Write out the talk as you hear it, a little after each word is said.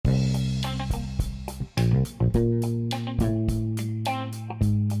Okay,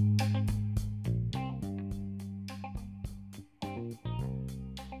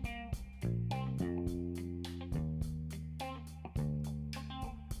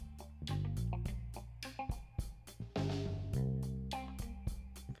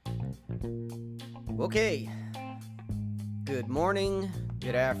 good morning,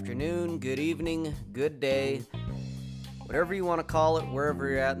 good afternoon, good evening, good day, whatever you want to call it, wherever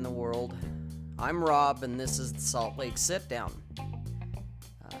you're at in the world. I'm Rob, and this is the Salt Lake Sit Down.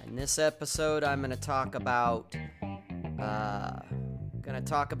 In this episode, I'm going to talk about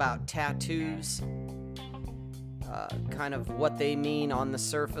tattoos, kind of what they mean on the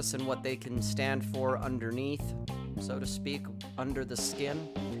surface and what they can stand for underneath, so to speak, under the skin.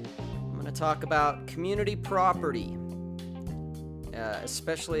 I'm going to talk about community property,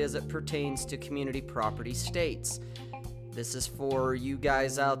 especially as it pertains to community property states. This is for you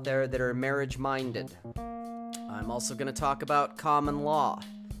guys out there that are marriage-minded. I'm also going to talk about common law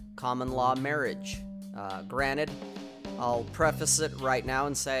marriage. Granted, I'll preface it right now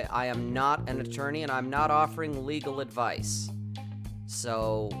and say I am not an attorney and I'm not offering legal advice.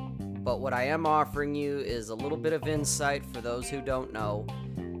 But what I am offering you is a little bit of insight for those who don't know,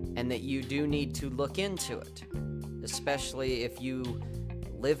 and that you do need to look into it, especially if you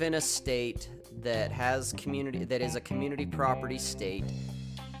live in a state that is a community property state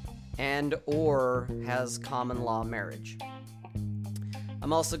and or has common law marriage.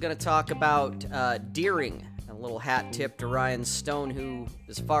 I'm also going to talk about deering, a little hat tip to Ryan Stone, who,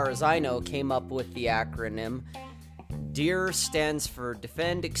 as far as I know, came up with the acronym. DEAR stands for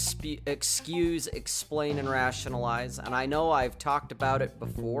Defend, Excuse, Explain, and Rationalize, and I know I've talked about it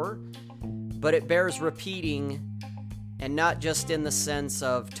before, but it bears repeating, and not just in the sense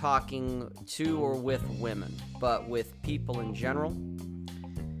of talking to or with women, but with people in general.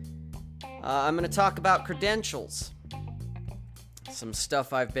 I'm going to talk about credentials, some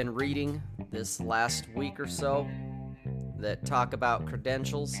stuff I've been reading this last week or so that talk about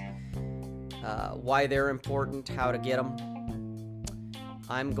credentials. Why they're important, how to get them.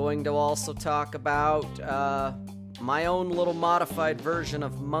 I'm going to also talk about my own little modified version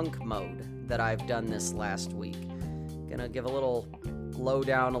of monk mode that I've done this last week. Gonna give a little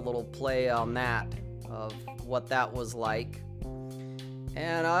lowdown, a little play on that, of what that was like.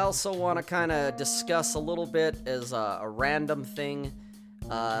 And I also want to kind of discuss a little bit as a random thing,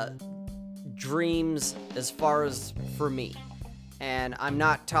 dreams as far as for me. And I'm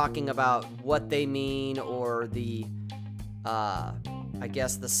not talking about what they mean or the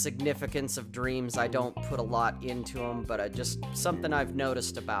significance of dreams. I don't put a lot into them, but just something I've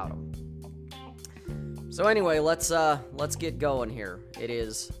noticed about them. So anyway, let's get going here. It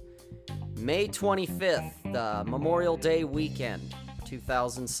is May 25th, the Memorial Day weekend,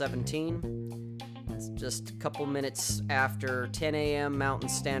 2017. It's just a couple minutes after 10 a.m. Mountain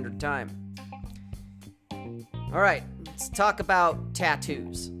Standard Time. All right. Let's talk about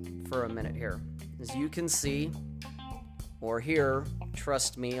tattoos for a minute here. As you can see, or hear,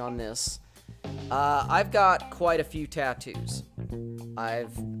 trust me on this, I've got quite a few tattoos.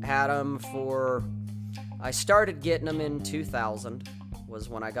 I've had them I started getting them in 2000, was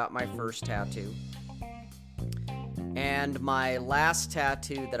when I got my first tattoo. And my last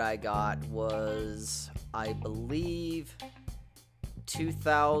tattoo that I got was, I believe,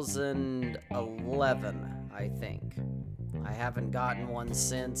 2011, I think. I haven't gotten one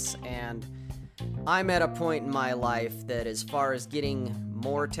since, and I'm at a point in my life that as far as getting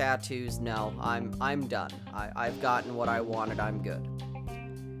more tattoos, no, I'm done. I've gotten what I wanted, I'm good.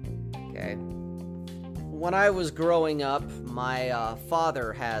 Okay. When I was growing up, my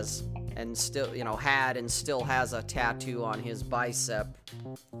father had and still has a tattoo on his bicep.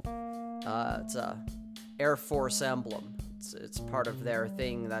 It's a Air Force emblem. It's part of their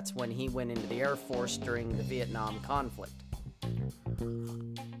thing. That's when he went into the Air Force during the Vietnam conflict.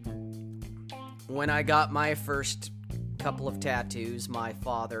 When I got my first couple of tattoos, my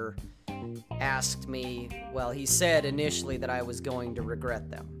father asked me, he said initially that I was going to regret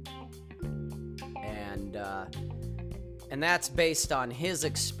them. And that's based on his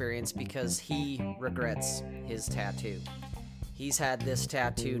experience because he regrets his tattoo. He's had this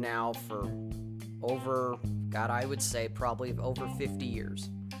tattoo now for I would say probably over 50 years.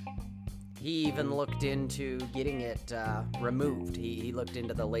 He even looked into getting it removed. He looked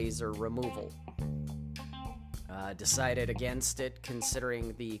into the laser removal. Decided against it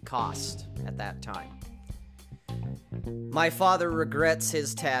considering the cost at that time. My father regrets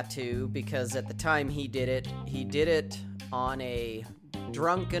his tattoo because at the time he did it on a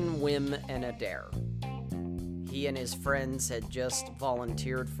drunken whim and a dare. He and his friends had just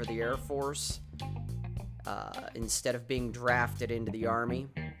volunteered for the Air Force instead of being drafted into the Army.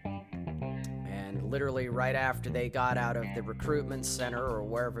 And literally right after they got out of the recruitment center or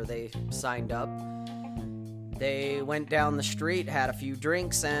wherever they signed up, they went down the street, had a few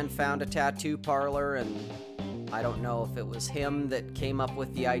drinks, and found a tattoo parlor. And I don't know if it was him that came up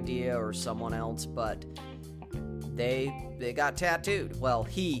with the idea or someone else, but they got tattooed. Well,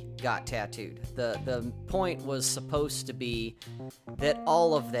 he got tattooed. The point was supposed to be that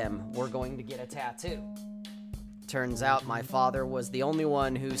all of them were going to get a tattoo. Turns out my father was the only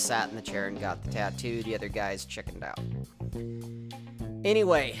one who sat in the chair and got the tattoo. The other guys chickened out.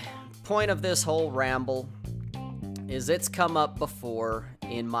 Anyway, point of this whole ramble is it's come up before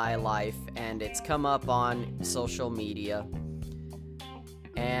in my life, and it's come up on social media.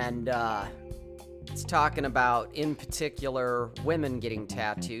 And it's talking about, in particular, women getting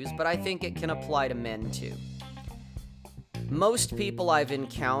tattoos, but I think it can apply to men too. Most people I've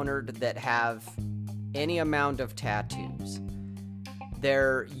encountered that have any amount of tattoos,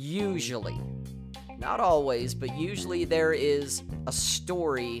 they're usually, not always, but usually there is a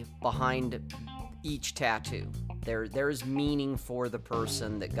story behind each tattoo. There's meaning for the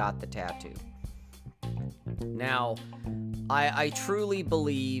person that got the tattoo. Now, I truly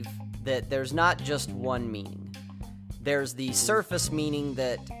believe that there's not just one meaning. There's the surface meaning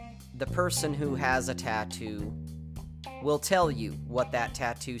that the person who has a tattoo will tell you what that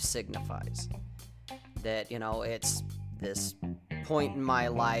tattoo signifies. That, it's this point in my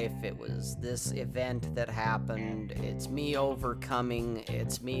life, it was this event that happened, it's me overcoming,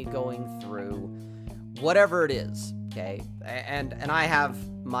 it's me going through, whatever it is, okay? And I have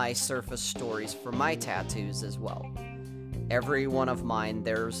my surface stories for my tattoos as well. Every one of mine,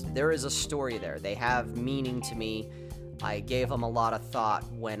 there is a story there. They have meaning to me. I gave them a lot of thought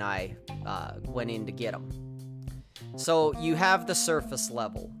when I went in to get them. So you have the surface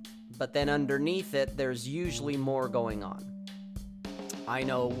level, but then underneath it, there's usually more going on. I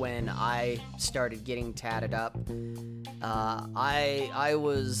know when I started getting tatted up, I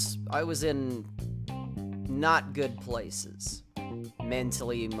was in not good places,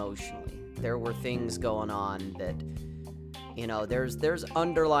 mentally, emotionally. There were things going on that, there's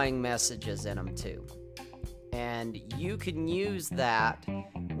underlying messages in them too. And you can use that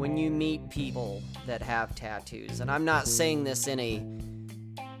when you meet people that have tattoos. And I'm not saying this in a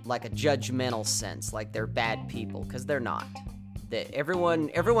judgmental sense, like they're bad people, because they're not. Everyone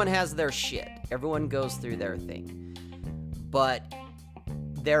has their shit. Everyone goes through their thing. But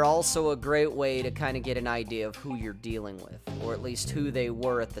they're also a great way to kind of get an idea of who you're dealing with, or at least who they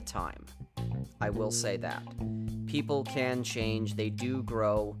were at the time. I will say that. People can change. They do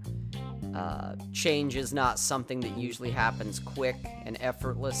grow. Change is not something that usually happens quick and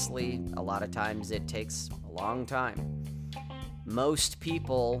effortlessly. A lot of times it takes a long time. Most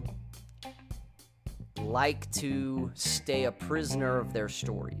people like to stay a prisoner of their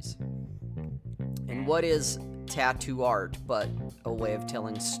stories. And what is tattoo art but a way of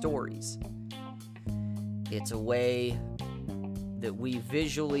telling stories? It's a way that we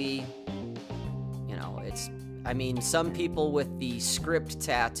visually, some people with the script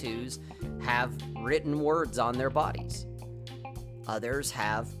tattoos have written words on their bodies. Others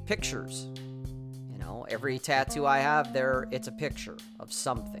have pictures. Every tattoo I have there, it's a picture of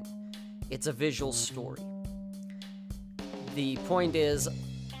something. It's a visual story. The point is,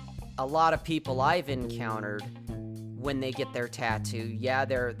 a lot of people I've encountered, when they get their tattoo,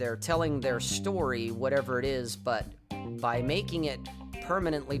 they're telling their story, whatever it is, but by making it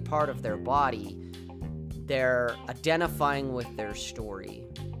permanently part of their body, they're identifying with their story,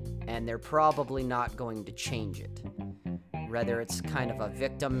 and they're probably not going to change it. Rather, it's kind of a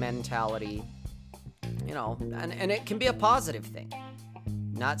victim mentality, and it can be a positive thing.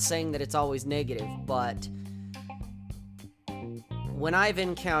 Not saying that it's always negative, but when I've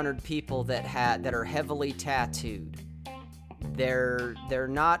encountered people that are heavily tattooed, they're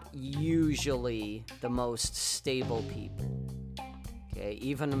not usually the most stable people. Okay,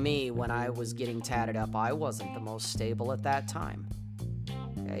 even me, when I was getting tatted up, I wasn't the most stable at that time.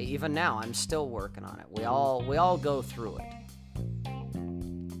 Okay, even now, I'm still working on it. We all go through it.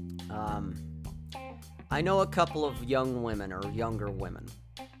 I know a couple of young women or younger women,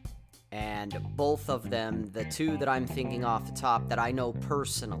 and both of them, the two that I'm thinking off the top that I know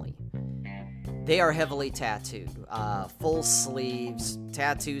personally, they are heavily tattooed. Full sleeves,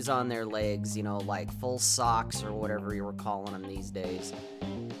 tattoos on their legs, like full socks or whatever you were calling them these days.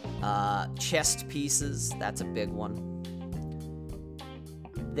 Chest pieces, that's a big one.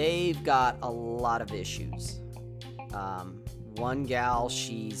 They've got a lot of issues. One gal,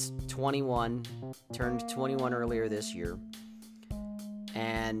 she's 21, turned 21 earlier this year,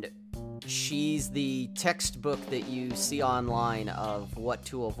 and She's the textbook that you see online of what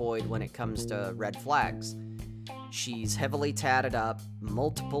to avoid when it comes to red flags. She's heavily tatted up,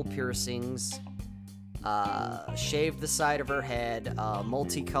 multiple piercings, shaved the side of her head,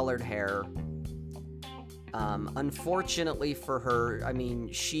 multicolored hair. Unfortunately for her, I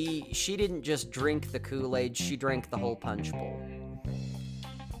mean, she didn't just drink the Kool-Aid, she drank the whole punch bowl.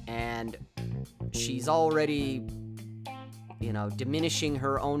 And she's already, diminishing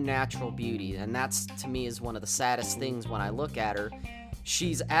her own natural beauty, and that's, to me, is one of the saddest things when I look at her.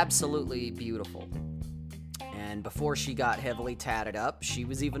 She's absolutely beautiful. And before she got heavily tatted up, she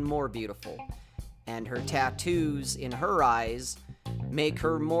was even more beautiful. And her tattoos, in her eyes, make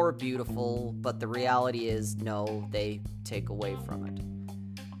her more beautiful, but the reality is, no, they take away from it.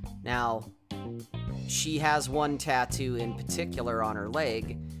 Now, she has one tattoo in particular on her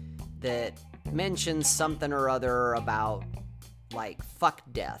leg that mentions something or other about, like, fuck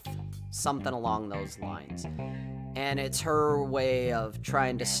death, something along those lines. And it's her way of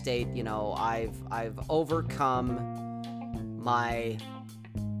trying to state, I've overcome my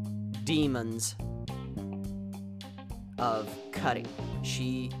demons of cutting.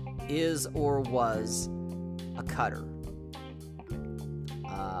 She is or was a cutter.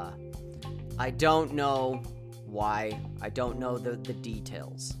 I don't know why. I don't know the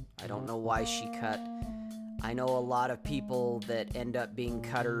details. I don't know why she cut. I know a lot of people that end up being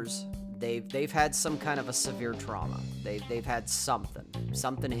cutters. They've had some kind of a severe trauma. They've had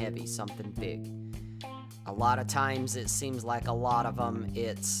something heavy, something big. A lot of times it seems like a lot of them,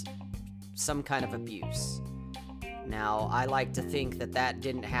 it's some kind of abuse. Now, I like to think that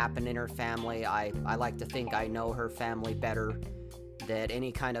didn't happen in her family. I like to think I know her family better, that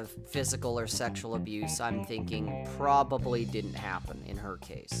any kind of physical or sexual abuse, I'm thinking, probably didn't happen in her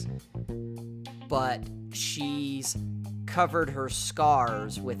case. But she's covered her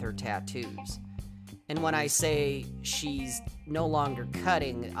scars with her tattoos. And when I say she's no longer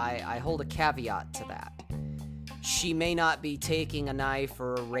cutting, I hold a caveat to that. She may not be taking a knife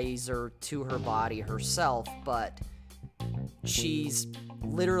or a razor to her body herself, but she's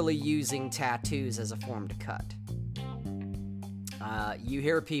literally using tattoos as a form to cut. You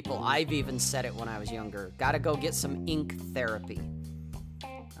hear people, I've even said it when I was younger, gotta go get some ink therapy.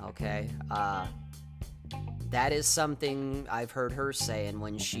 Okay, that is something I've heard her say, and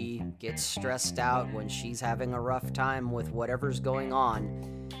when she gets stressed out, when she's having a rough time with whatever's going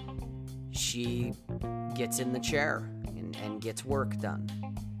on, she gets in the chair and gets work done.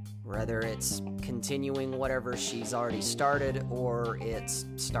 Whether it's continuing whatever she's already started or it's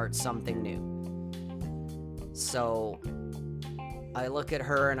starts something new. So I look at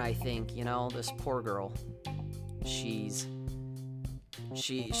her and I think, this poor girl, she is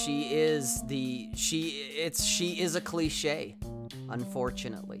a cliche,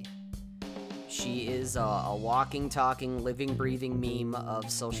 unfortunately. She is a walking, talking, living, breathing meme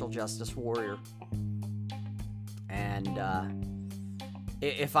of social justice warrior. And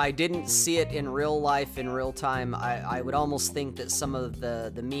if I didn't see it in real life, in real time, I would almost think that some of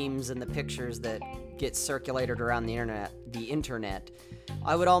the memes and the pictures that get circulated around the internet,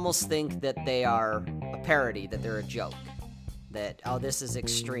 I would almost think that they are a parody, that they're a joke. That, oh, this is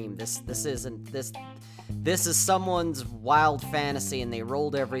extreme. This is someone's wild fantasy, and they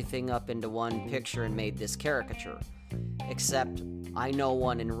rolled everything up into one picture and made this caricature. Except I know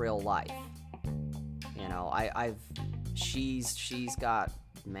one in real life. She's got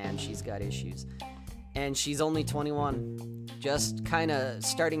issues. And she's only 21, just kind of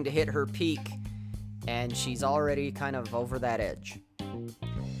starting to hit her peak, and she's already kind of over that edge.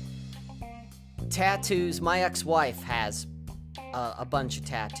 Tattoos, my ex-wife has a bunch of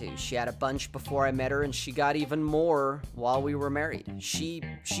tattoos. She had a bunch before I met her, and she got even more while we were married. She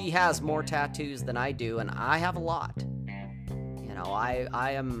has more tattoos than I do, and I have a lot.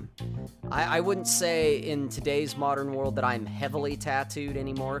 I wouldn't say in today's modern world that I'm heavily tattooed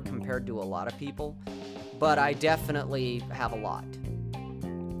anymore compared to a lot of people, but I definitely have a lot.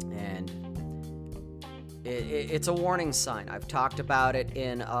 And it's a warning sign. I've talked about it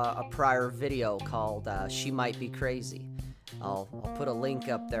in a prior video called She Might Be Crazy. I'll put a link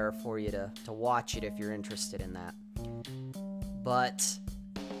up there for you to watch it if you're interested in that. But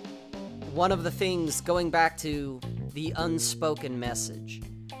one of the things, going back to the unspoken message,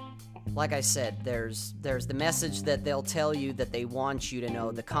 like I said, there's the message that they'll tell you that they want you to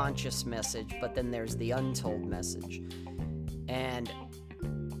know, the conscious message, but then there's the untold message. And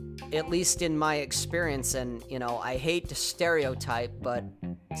at least in my experience, and I hate to stereotype, but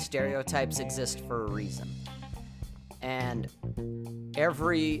stereotypes exist for a reason. And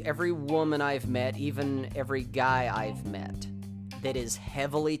every woman I've met, even every guy I've met, that is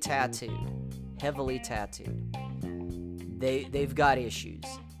heavily tattooed, they've got issues.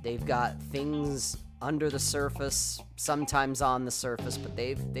 They've got things under the surface, sometimes on the surface, but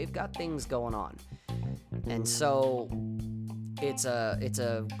they've got things going on. And so it's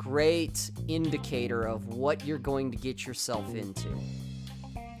a great indicator of what you're going to get yourself into.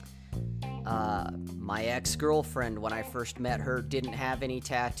 My ex-girlfriend, when I first met her, didn't have any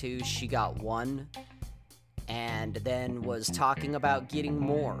tattoos. She got one, and then was talking about getting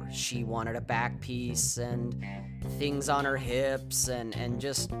more. She wanted a back piece and things on her hips and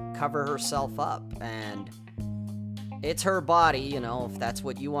just cover herself up. And it's her body, you know, if that's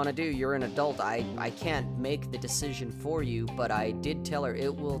what you want to do. You're an adult. I can't make the decision for you, but I did tell her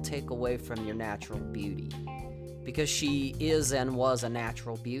it will take away from your natural beauty. Because she is and was a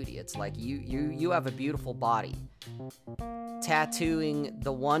natural beauty. It's like you have a beautiful body. Tattooing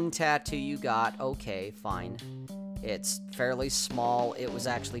the one tattoo you got, okay, fine. It's fairly small. It was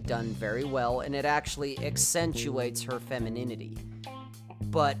actually done very well, and it actually accentuates her femininity.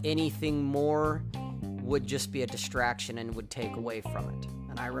 But anything more would just be a distraction and would take away from it.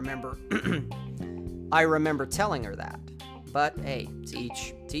 And I remember telling her that. But hey, to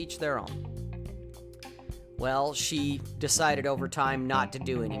each their own. Well, she decided over time not to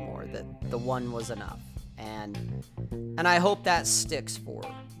do anymore, that the one was enough. And I hope that sticks for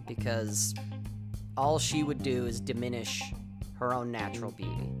her, because all she would do is diminish her own natural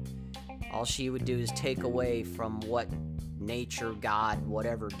beauty. All she would do is take away from what nature, God,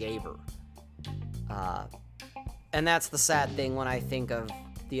 whatever gave her. And that's the sad thing when I think of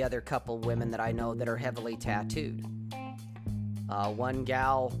the other couple women that I know that are heavily tattooed. One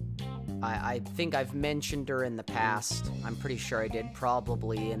gal, I think I've mentioned her in the past. I'm pretty sure I did,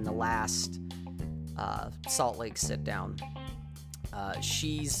 probably in the last Salt Lake sit down.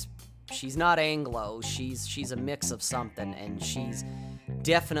 She's not Anglo. She's a mix of something, and she's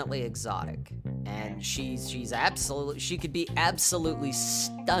definitely exotic. And she's absolutely, she could be absolutely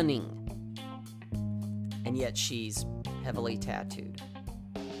stunning, and yet she's heavily tattooed.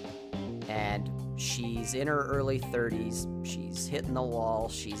 And she's in her early 30s. She's hitting the wall.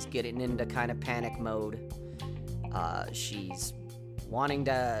 She's getting into kind of panic mode. She's wanting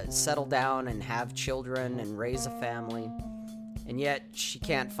to settle down and have children and raise a family. And yet she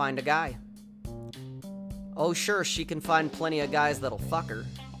can't find a guy. Oh, sure, she can find plenty of guys that'll fuck her,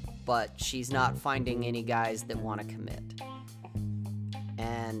 but she's not finding any guys that want to commit.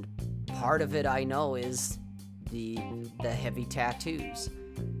 And part of it, I know, is the heavy tattoos.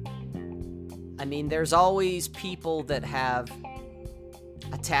 I mean, there's always people that have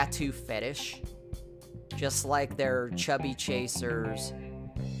a tattoo fetish, just like they're chubby chasers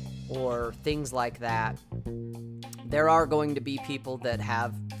or things like that. There are going to be people that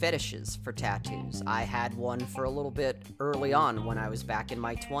have fetishes for tattoos. I had one for a little bit early on when I was back in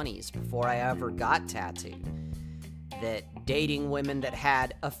my 20s, before I ever got tattooed. That dating women that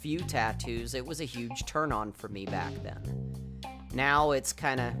had a few tattoos, it was a huge turn on for me back then. Now it's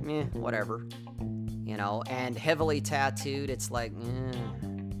kind of, whatever, you know, and heavily tattooed, it's like,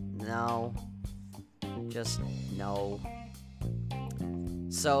 no, just no.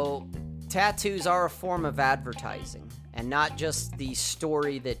 So, tattoos are a form of advertising, and not just the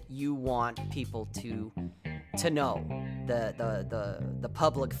story that you want people to know, the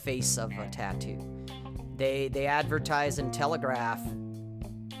public face of a tattoo. They advertise and telegraph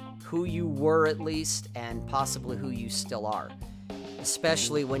who you were, at least, and possibly who you still are.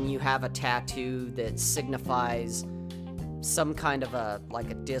 Especially when you have a tattoo that signifies some kind of a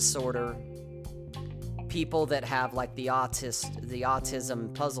disorder. People that have like the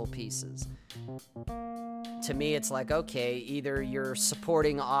autism puzzle pieces. To me, it's like, okay, either you're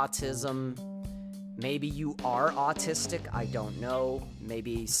supporting autism, maybe you are autistic, I don't know.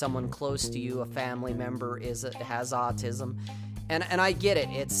 Maybe someone close to you, a family member, has autism. And I get it.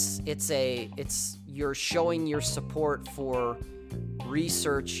 It's you're showing your support for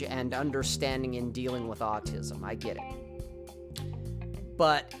research and understanding in dealing with autism. I get it.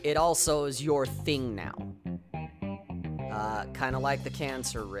 But it also is your thing now. Kind of like the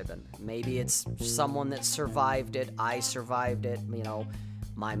cancer ribbon. Maybe it's someone that survived it. I survived it. You know,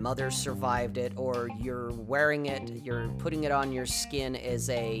 my mother survived it. Or you're wearing it. You're putting it on your skin as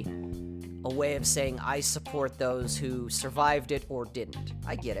a way of saying, I support those who survived it or didn't.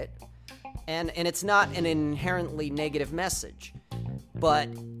 I get it. And it's not an inherently negative message. But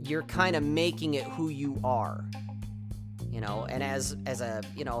you're kind of making it who you are, you know, and as a,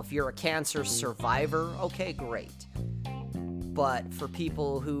 you know, if you're a cancer survivor, okay, great. But for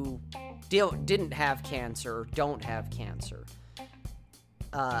people who didn't have cancer or don't have cancer,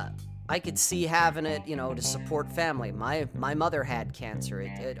 I could see having it, to support family. My mother had cancer.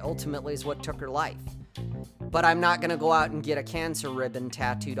 It ultimately is what took her life. But I'm not going to go out and get a cancer ribbon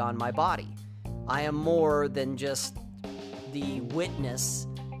tattooed on my body. I am more than just the witness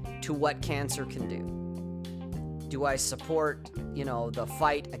to what cancer can do. Do I support, the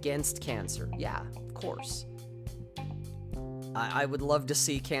fight against cancer? Yeah, of course. I would love to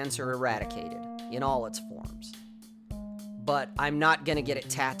see cancer eradicated in all its forms. But I'm not going to get it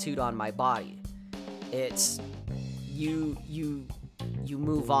tattooed on my body. It's you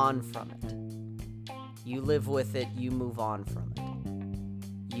move on from it. You live with it, you move on from it.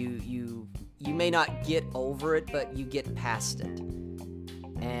 You may not get over it, but you get past it.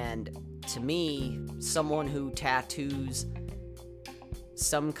 And to me, someone who tattoos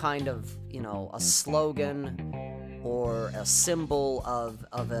some kind of, a slogan or a symbol of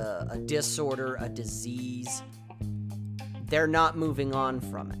a disorder, a disease, they're not moving on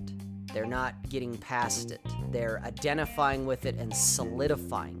from it. They're not getting past it. They're identifying with it and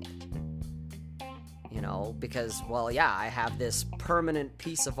solidifying it. Because, I have this permanent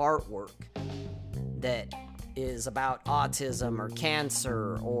piece of artwork that is about autism or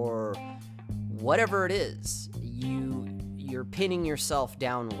cancer or whatever it is. You're pinning yourself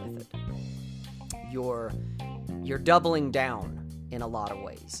down with it. You're doubling down in a lot of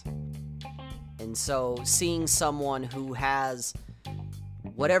ways. And so seeing someone who has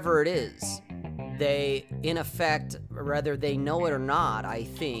whatever it is, they, in effect, whether they know it or not, I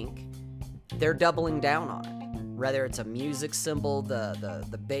think, they're doubling down on it. Whether it's a music symbol,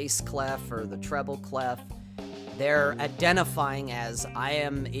 the bass clef or the treble clef, they're identifying as, I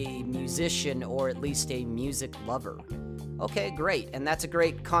am a musician or at least a music lover. Okay, great, and that's a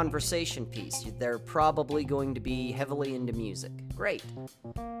great conversation piece. They're probably going to be heavily into music. Great.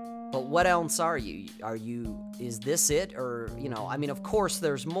 But what else are you? Is this it? Or, of course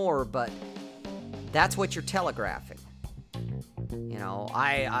there's more, but that's what you're telegraphing.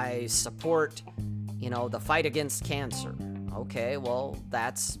 I support, the fight against cancer. Okay, well,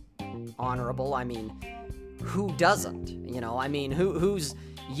 that's honorable. Who doesn't? Who's,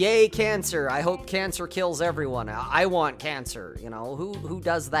 yay cancer, I hope cancer kills everyone. I want cancer, who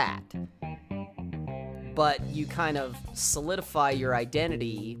does that? But you kind of solidify your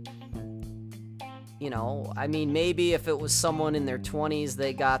identity. Maybe if it was someone in their 20s,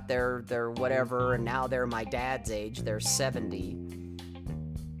 they got their whatever, and now they're my dad's age, they're 70.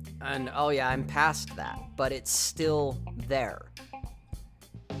 And, oh yeah, I'm past that. But it's still there.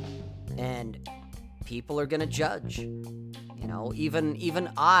 And people are gonna judge. Even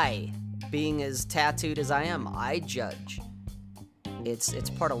I, being as tattooed as I am, I judge. It's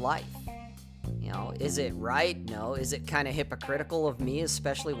part of life. Is it right? No. Is it kind of hypocritical of me,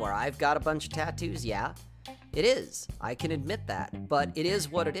 especially where I've got a bunch of tattoos? Yeah, it is. I can admit that, but it is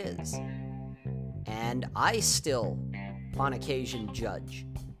what it is. And I still, on occasion, judge.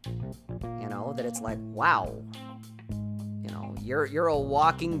 That it's like, wow, you're a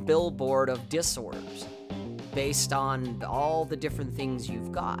walking billboard of disorders based on all the different things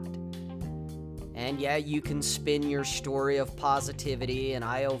you've got. And yeah, you can spin your story of positivity and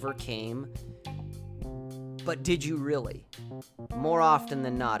I overcame. But did you really? More often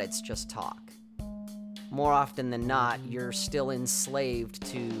than not, it's just talk. More often than not, you're still enslaved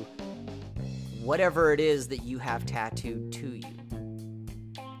to whatever it is that you have tattooed to you.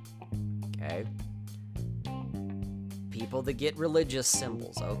 Okay? People that get religious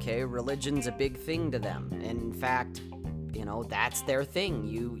symbols, okay? Religion's a big thing to them. In fact, that's their thing.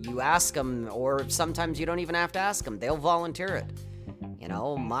 You ask them, or sometimes you don't even have to ask them. They'll volunteer it.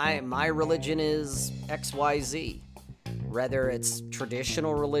 My religion is XYZ. Whether it's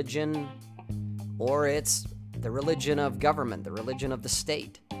traditional religion or it's the religion of government, the religion of the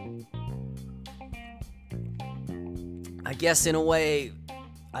state. I guess in a way,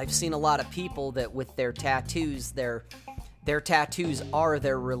 I've seen a lot of people that with their tattoos, their tattoos are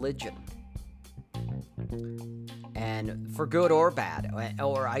their religion. And for good or bad,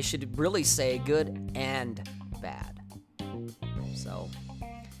 or I should really say good and bad. So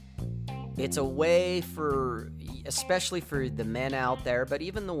it's a way for, especially for the men out there, but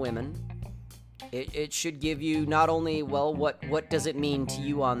even the women, it should give you not only, well, what does it mean to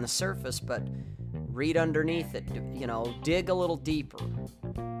you on the surface, but read underneath it, dig a little deeper.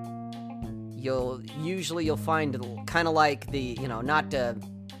 You'll find kind of like the, not to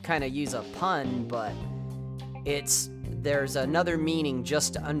kind of use a pun, but there's another meaning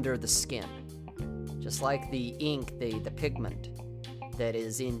just under the skin. Just like the ink, the pigment that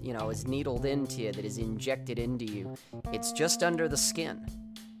is is needled into you, that is injected into you. It's just under the skin.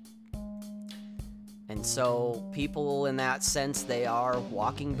 And so people in that sense, they are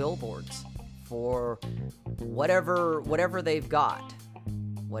walking billboards for whatever they've got,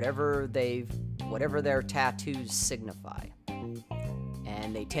 whatever their tattoos signify.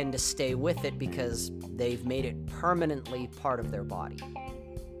 And they tend to stay with it because they've made it permanently part of their body.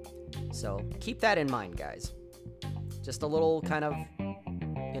 So keep that in mind, guys. Just a little kind of,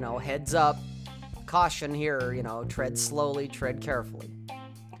 heads up, caution here, tread slowly, tread carefully.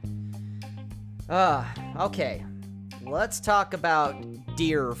 Okay. Let's talk about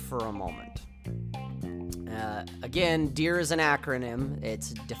DEAR for a moment. Again, DEAR is an acronym. It's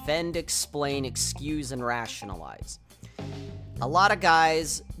Defend, Explain, Excuse, and Rationalize. A lot of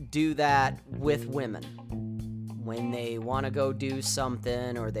guys do that with women. When they want to go do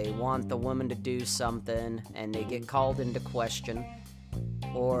something, or they want the woman to do something, and they get called into question,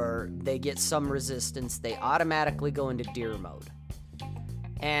 or they get some resistance, they automatically go into DEAR mode.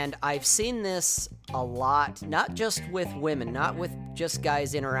 And I've seen this a lot, not just with women, not with just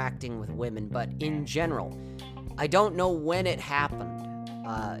guys interacting with women, but in general. I don't know when it happened.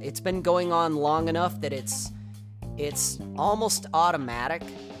 It's been going on long enough that it's almost automatic,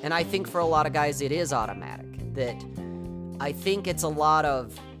 and I think for a lot of guys it is automatic. That I think it's a lot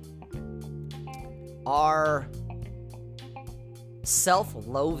of our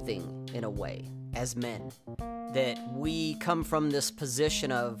self-loathing in a way as men, that we come from this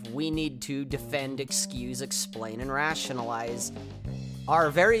position of we need to defend, excuse, explain, and rationalize our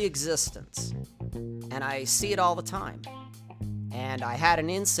very existence. And I see it all the time. And I had an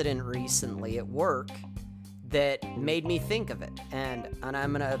incident recently at work that made me think of it. And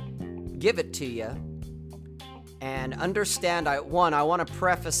I'm going to give it to you. And understand, I want to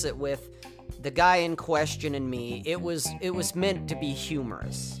preface it with the guy in question and me. It was meant to be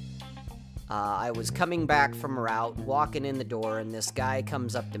humorous. I was coming back from a route, walking in the door, and this guy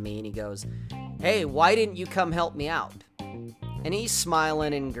comes up to me and he goes, "Hey, why didn't you come help me out?" And he's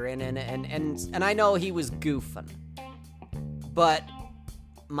smiling and grinning, and I know he was goofing. But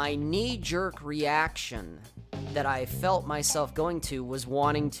my knee-jerk reaction that I felt myself going to was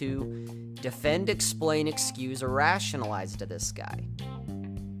wanting to defend, explain, excuse, or rationalize to this guy.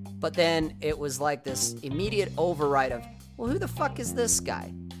 But then it was like this immediate override of, well, who the fuck is this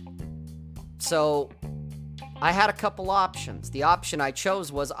guy? So I had a couple options. The option I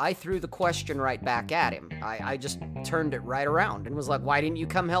chose was I threw the question right back at him. I just turned it right around and was like, why didn't you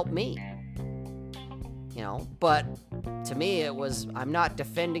come help me? But to me it was, I'm not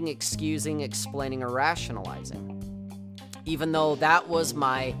defending, excusing, explaining, or rationalizing. Even though that was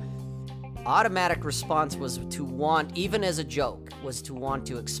my automatic response, was to want, even as a joke, was to want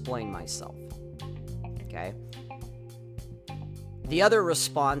to explain myself. Okay? The other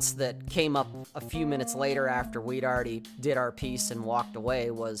response that came up a few minutes later after we'd already did our piece and walked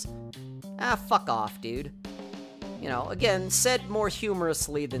away was, fuck off, dude. Again, said more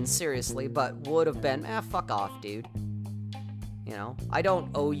humorously than seriously, but would have been, fuck off, dude. I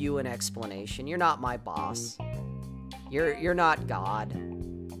don't owe you an explanation. You're not my boss. You're not God.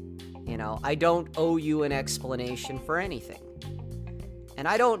 I don't owe you an explanation for anything. And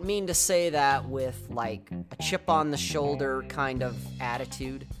I don't mean to say that with, like, a chip on the shoulder kind of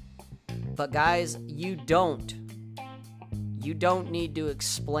attitude. But guys, you don't need to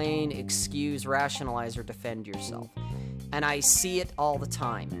explain, excuse, rationalize, or defend yourself. And I see it all the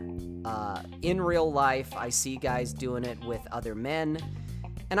time. In real life, I see guys doing it with other men.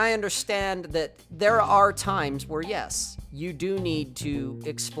 And I understand that there are times where, yes, you do need to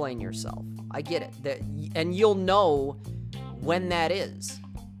explain yourself. I get it. And you'll know when that is.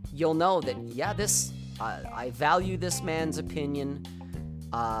 You'll know that, yeah, I value this man's opinion.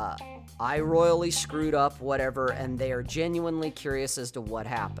 I royally screwed up, whatever, and they are genuinely curious as to what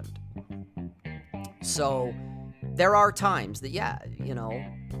happened. So there are times that, yeah,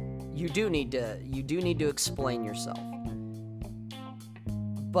 you do need to explain yourself.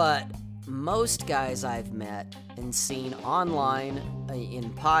 But most guys I've met and seen online,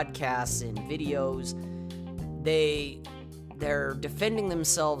 in podcasts, in videos, they're defending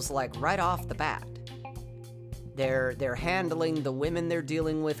themselves like right off the bat. They're handling the women they're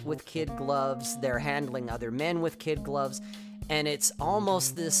dealing with kid gloves. They're handling other men with kid gloves. And it's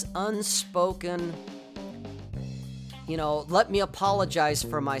almost this unspoken, let me apologize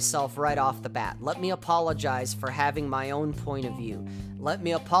for myself right off the bat. Let me apologize for having my own point of view. Let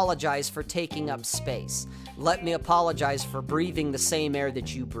me apologize for taking up space. Let me apologize for breathing the same air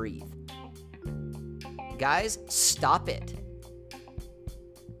that you breathe. Guys, stop it.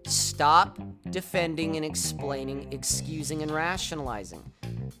 Stop defending and explaining, excusing and rationalizing.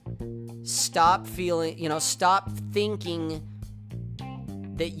 Stop feeling, stop thinking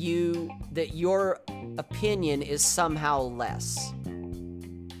that you're opinion is somehow less.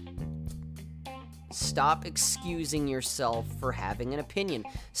 Stop excusing yourself for having an opinion.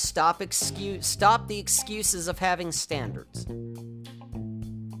 Stop the excuses of having standards.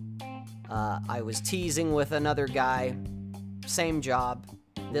 I was teasing with another guy, same job.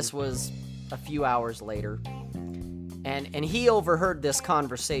 This was a few hours later. And he overheard this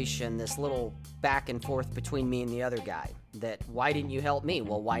conversation, this little back and forth between me and the other guy. That, why didn't you help me?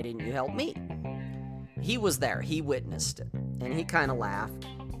 Well, why didn't you help me? He was there. He witnessed it. And he kind of laughed.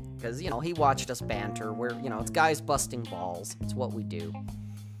 Because, he watched us banter. We're, it's guys busting balls. It's what we do.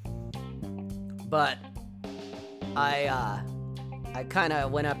 But I kind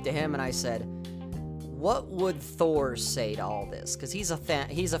of went up to him and I said, what would Thor say to all this? Because he's a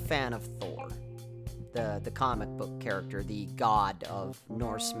fan of Thor, the comic book character, the god of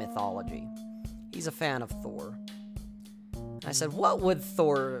Norse mythology. He's a fan of Thor. I said, what would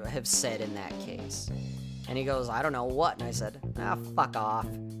Thor have said in that case? And he goes, I don't know what. And I said, fuck off.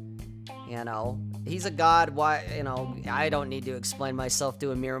 He's a god. Why, I don't need to explain myself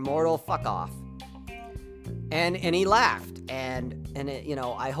to a mere mortal. Fuck off. And he laughed. And it,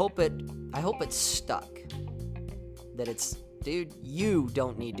 I hope it stuck. That it's, dude, you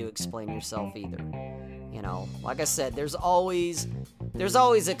don't need to explain yourself either. Like I said, there's always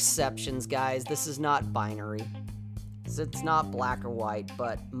exceptions, guys. This is not binary. It's not black or white,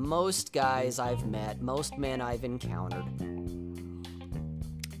 but most guys I've met, most men I've encountered,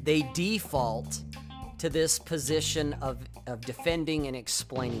 they default to this position of defending and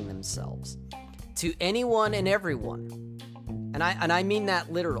explaining themselves to anyone and everyone. And I mean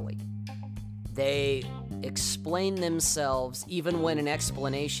that literally. They explain themselves even when an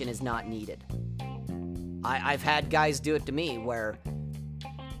explanation is not needed. I've had guys do it to me where,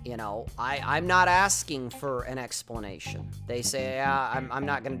 I'm not asking for an explanation. They say, I'm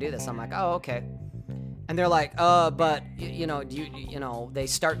not going to do this. I'm like, oh, okay. And they're like, but, they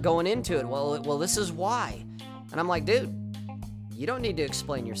start going into it. Well, this is why. And I'm like, dude, you don't need to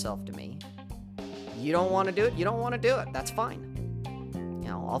explain yourself to me. You don't want to do it. You don't want to do it. That's fine.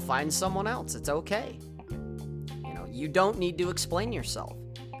 I'll find someone else. It's okay. You don't need to explain yourself.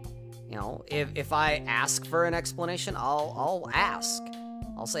 If I ask for an explanation, I'll ask.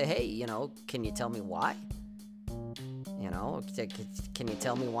 I'll say, hey, can you tell me why? Can you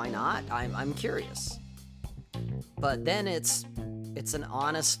tell me why not? I'm curious. But then it's an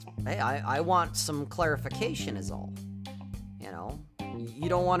honest, hey, I want some clarification is all. You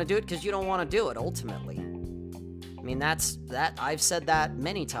don't want to do it because you don't want to do it, ultimately. I mean, I've said that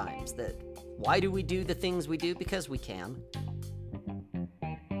many times, that why do we do the things we do? Because we can.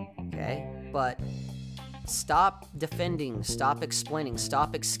 Okay? But stop defending, stop explaining,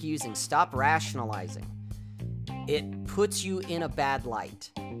 stop excusing, stop rationalizing. It puts you in a bad light.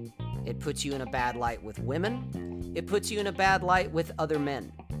 It puts you in a bad light with women. It puts you in a bad light with other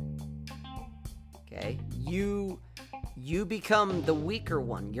men. Okay? You become the weaker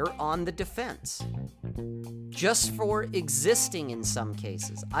one. You're on the defense. Just for existing in some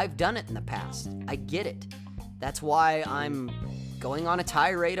cases. I've done it in the past. I get it. That's why I'm going on a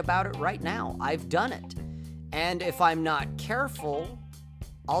tirade about it right now. I've done it. And if I'm not careful,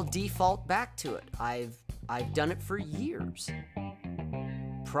 I'll default back to it. I've done it for years.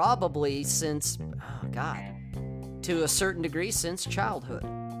 Probably since, to a certain degree since childhood.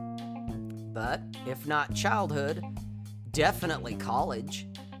 But if not childhood, definitely college.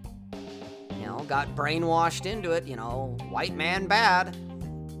 Got brainwashed into it, white man bad.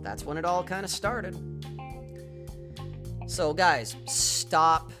 That's when it all kind of started. So guys,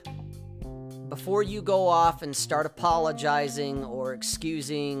 stop. Before you go off and start apologizing or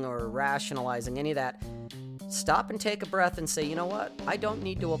excusing or rationalizing any of that, stop and take a breath and say, you know what? I don't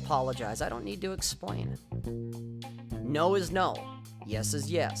need to apologize. I don't need to explain. No is no. Yes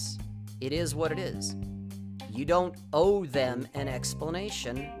is yes. It is what it is. You don't owe them an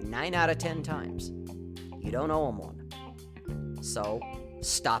explanation 9 out of 10 times. You don't owe them one. So,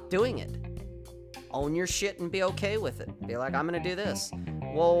 stop doing it. Own your shit and be okay with it. Be like, I'm going to do this.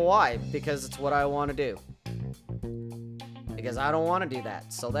 Well, why? Because it's what I want to do. Because I don't want to do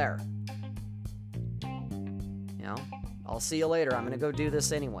that. So there. I'll see you later. I'm going to go do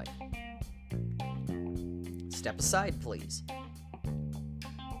this anyway. Step aside, please.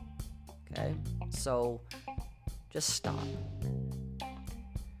 Okay? So, just stop.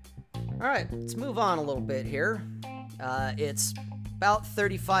 Alright, let's move on a little bit here. It's about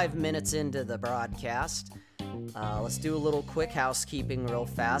 35 minutes into the broadcast. Let's do a little quick housekeeping real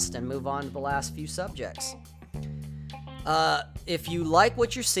fast and move on to the last few subjects. If you like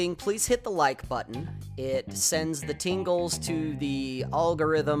what you're seeing, please hit the like button. It sends the tingles to the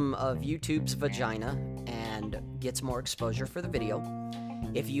algorithm of YouTube's vagina, gets more exposure for the video.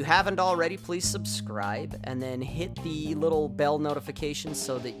 If you haven't already, please subscribe and then hit the little bell notification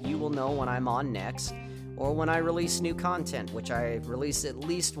so that you will know when I'm on next or when I release new content, which I release at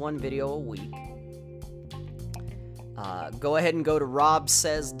least one video a week. Go ahead and go to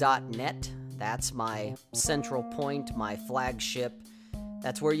robsays.net. That's my central point, my flagship.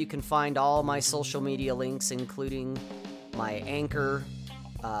 That's where you can find all my social media links, including my Anchor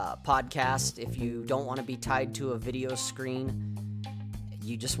podcast. If you don't want to be tied to a video screen,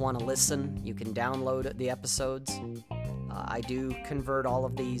 you just want to listen, you can download the episodes. I do convert all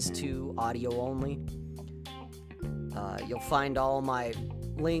of these to audio only. You'll find all my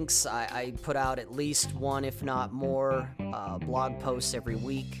links. I put out at least one, if not more, blog posts every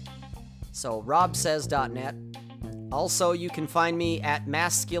week. So, robsays.net. Also, you can find me at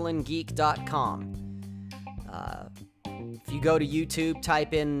masculinegeek.com. If you go to YouTube,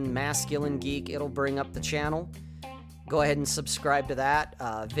 type in Masculine Geek, it'll bring up the channel. Go ahead and subscribe to that.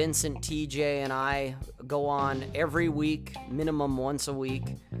 Vincent, TJ, and I go on every week, minimum once a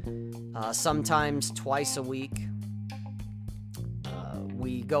week, sometimes twice a week.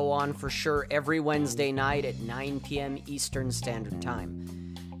 We go on for sure every Wednesday night at 9 p.m. Eastern Standard Time.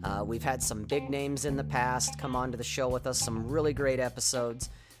 We've had some big names in the past come onto the show with us, some really great episodes.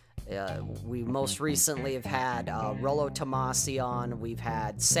 We most recently have had Rollo Tomasi on. We've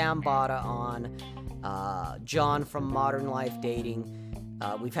had Sam Bada on. John from Modern Life Dating.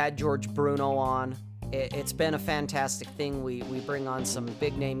 We've had George Bruno on. It's been a fantastic thing. We bring on some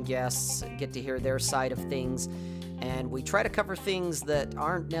big name guests, get to hear their side of things, and we try to cover things that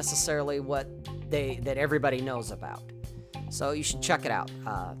aren't necessarily what that everybody knows about. So you should check it out.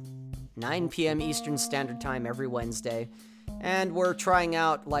 9 p.m. Eastern Standard Time every Wednesday. And we're trying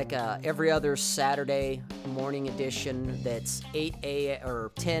out like every other Saturday morning edition that's 8 a.m.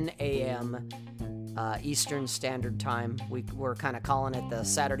 or 10 a.m. Eastern Standard Time. We're kind of calling it the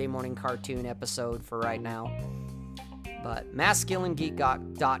Saturday morning cartoon episode for right now. But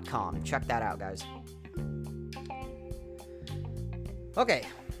masculinegeek.com. Check that out, guys. Okay.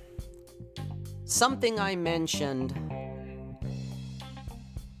 Something I mentioned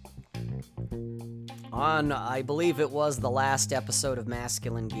on, I believe it was the last episode of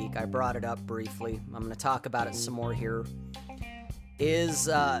Masculine Geek. I brought it up briefly. I'm going to talk about it some more here.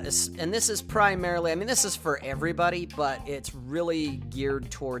 And this is primarily, I mean, this is for everybody, but it's really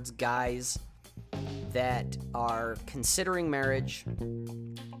geared towards guys that are considering marriage,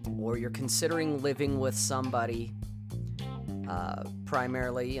 or you're considering living with somebody,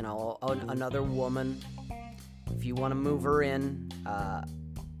 primarily, you know, another woman. If you want to move her in,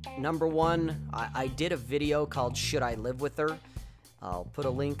 number one, I did a video called Should I Live With Her? I'll put a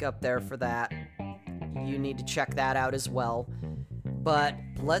link up there for that. You need to check that out as well. But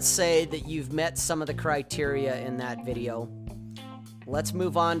let's say that you've met some of the criteria in that video. Let's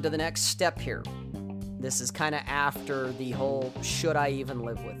move on to the next step here. This is kind of after the whole should I even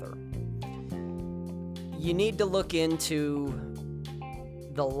live with her? You need to look into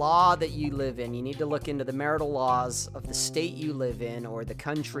the law that you live in. You need to look into the marital laws of the state you live in or the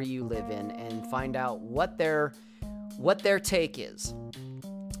country you live in and find out what their take is.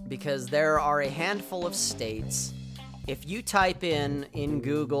 Because there are a handful of states. If you type in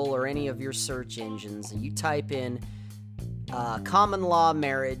Google or any of your search engines, and you type in common law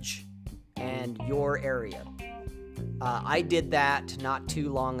marriage and your area. I did that not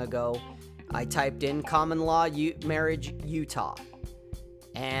too long ago. I typed in common law marriage Utah.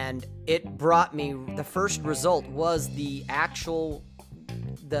 And it brought me, the first result was the actual,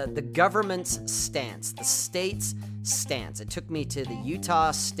 the government's stance, the state's stance. It took me to the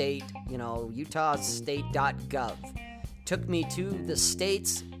Utah State, utahstate.gov. Took me to the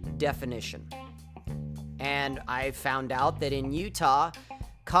state's definition. And I found out that in Utah,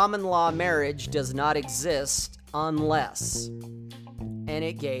 common law marriage does not exist unless, and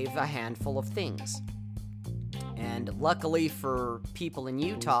it gave a handful of things. And luckily for people in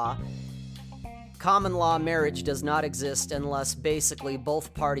Utah, common law marriage does not exist unless basically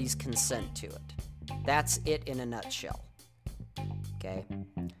both parties consent to it. That's it in a nutshell. Okay?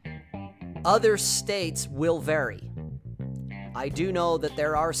 Other states will vary. I do know that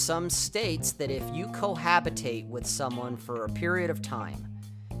there are some states that if you cohabitate with someone for a period of time,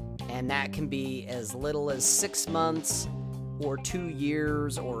 and that can be as little as 6 months or 2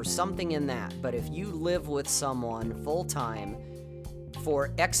 years or something in that, but if you live with someone full-time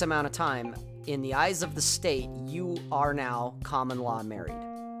for X amount of time, in the eyes of the state, you are now common law married.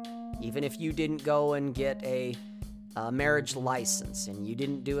 Even if you didn't go and get a marriage license and you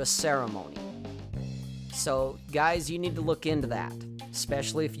didn't do a ceremony. So, guys, you need to look into that,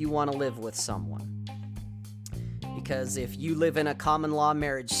 especially if you want to live with someone. because if you live in a common law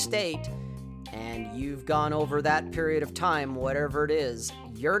marriage state and you've gone over that period of time, whatever it is,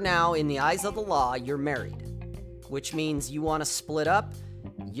 you're now, in the eyes of the law, you're married, which means you want to split up,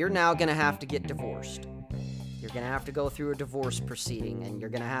 you're now going to have to get divorced. You're going to have to go through a divorce proceeding, and you're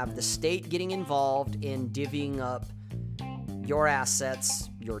going to have the state getting involved in divvying up your assets,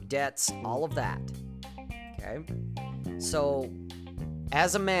 your debts, all of that. Okay? So,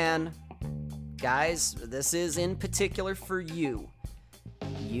 as a man, guys, this is in particular for you.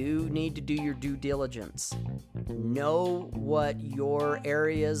 You need to do your due diligence. Know what your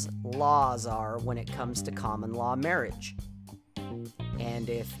area's laws are when it comes to common law marriage. And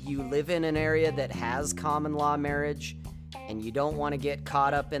if you live in an area that has common law marriage and you don't want to get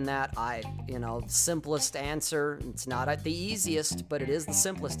caught up in that, the simplest answer, it's not the easiest, but it is the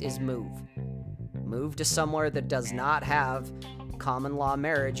simplest, is move. Move to somewhere that does not have common law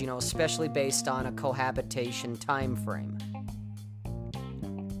marriage, especially based on a cohabitation time frame.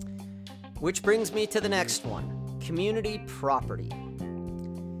 Which brings me to the next one, community property.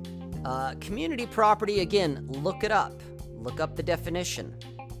 Community property, again, look it up. Look up the definition.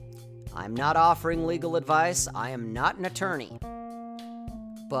 I'm not offering legal advice. I am not an attorney.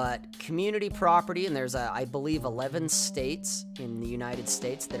 But community property, and there's, I believe, 11 states in the United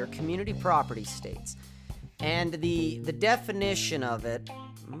States that are community property states. And the definition of it,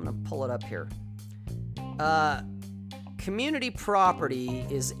 I'm going to pull it up here. Community property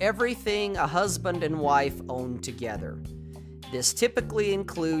is everything a husband and wife own together. This typically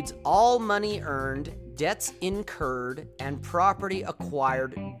includes all money earned, debts incurred, and property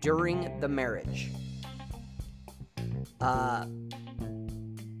acquired during the marriage.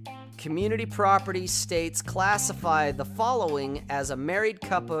 Community property states classify the following as a married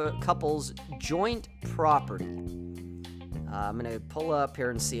couple's joint property. I'm going to pull up here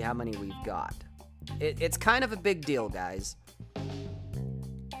and see how many we've got. It's kind of a big deal, guys.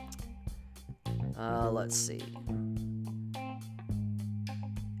 Let's see.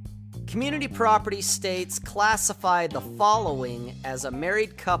 Community property states classify the following as a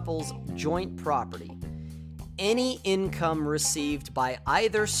married couple's joint property. Any income received by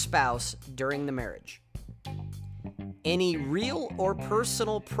either spouse during the marriage. Any real or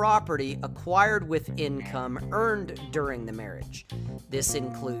personal property acquired with income earned during the marriage. This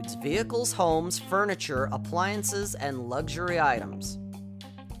includes vehicles, homes, furniture, appliances, and luxury items.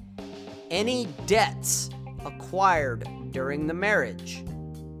 Any debts acquired during the marriage.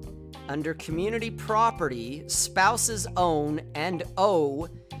 Under community property, spouses own and owe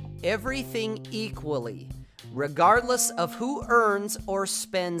everything equally, regardless of who earns or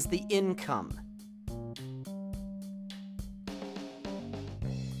spends the income.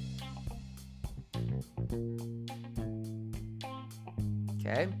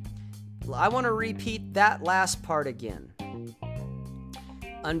 Okay, I want to repeat that last part again.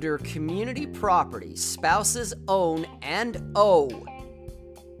 Under community property, spouses own and owe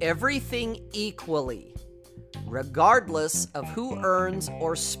everything equally, regardless of who earns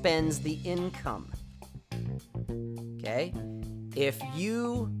or spends the income. Okay? If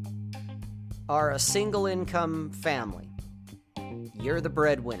you are a single income family, you're the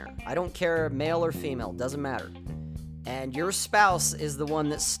breadwinner. I don't care, male or female, doesn't matter. And your spouse is the one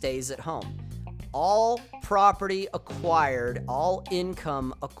that stays at home. All property acquired, all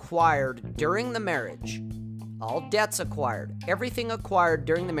income acquired during the marriage, all debts acquired, everything acquired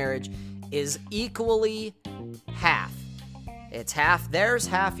during the marriage is equally half. It's half theirs,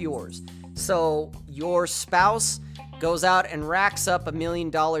 half yours. So your spouse goes out and racks up $1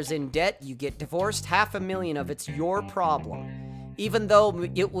 million in debt, you get divorced, $500,000 of it's your problem, even though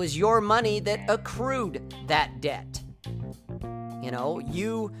it was your money that accrued that debt.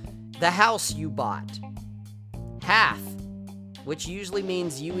 The house you bought, half, which usually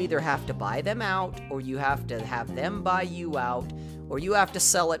means you either have to buy them out, or you have to have them buy you out, or you have to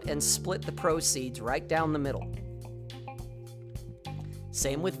sell it and split the proceeds right down the middle.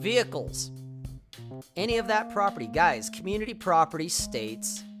 Same with vehicles. Any of that property, guys, community property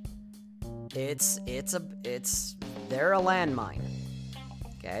states they're a landmine.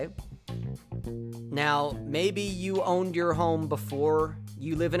 Okay? Now, maybe you owned your home before.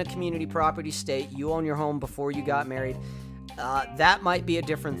 You live in a community property state. You own your home before you got married. That might be a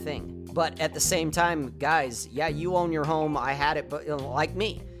different thing. But at the same time, guys, yeah, you own your home. I had it, but like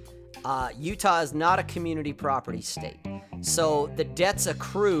me. Utah is not a community property state. So the debts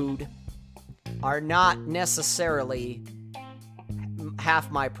accrued are not necessarily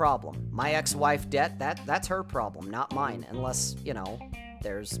half my problem. My ex-wife debt, that's her problem, not mine, unless,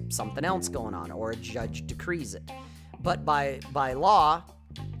 there's something else going on or a judge decrees it. But by law,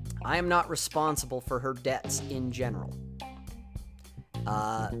 I am not responsible for her debts in general.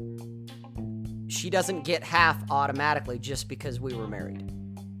 She doesn't get half automatically just because we were married.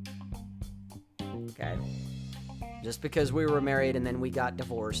 Okay? Just because we were married and then we got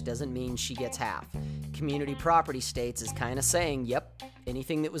divorced doesn't mean she gets half. Community property states is kind of saying, yep,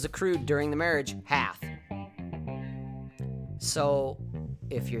 anything that was accrued during the marriage, half. So,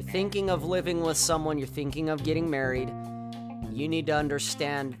 if you're thinking of living with someone, you're thinking of getting married, you need to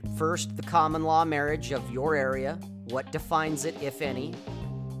understand first the common law marriage of your area, what defines it, if any,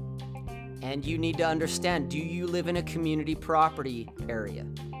 and you need to understand, do you live in a community property area?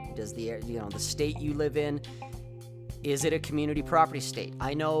 Does the state you live in, is it a community property state?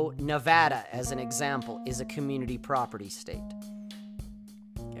 I know Nevada, as an example, is a community property state.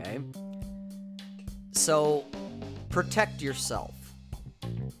 Okay? So, protect yourself.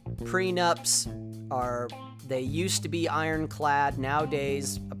 Prenups they used to be ironclad.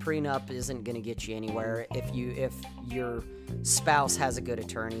 Nowadays, a prenup isn't going to get you anywhere. If your spouse has a good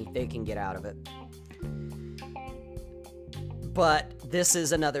attorney, they can get out of it. But this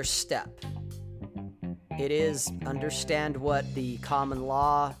is another step. It is understand what the common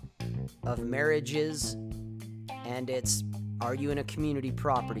law of marriage is, and it's, are you in a community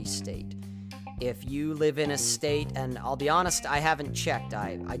property state? If you live in a state, and I'll be honest, I haven't checked.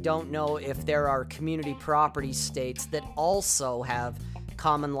 I don't know if there are community property states that also have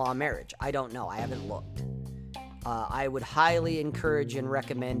common law marriage. I don't know. I haven't looked. I would highly encourage and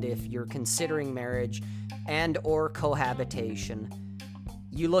recommend, if you're considering marriage and or cohabitation,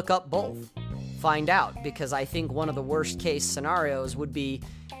 you look up both. Find out, because I think one of the worst case scenarios would be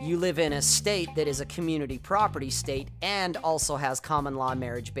you live in a state that is a community property state and also has common law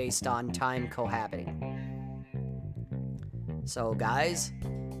marriage based on time cohabiting. So guys,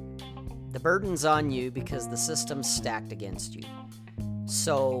 the burden's on you because the system's stacked against you.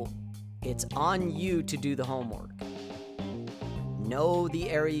 So it's on you to do the homework. Know the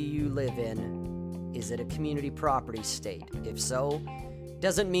area you live in. Is it a community property state? If so,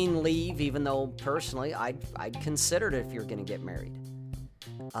 doesn't mean leave, even though personally I'd consider it if you're going to get married.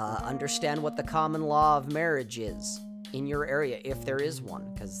 Understand what the common law of marriage is in your area, if there is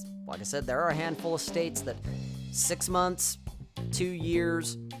one. Because, like I said, there are a handful of states that 6 months, 2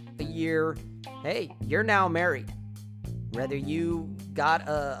 years, a year, hey, you're now married. Whether you got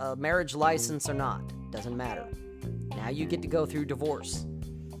a marriage license or not, doesn't matter. Now you get to go through divorce.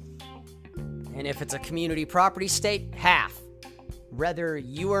 And if it's a community property state, half. Whether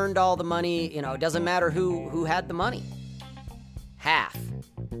you earned all the money, it doesn't matter who had the money. Half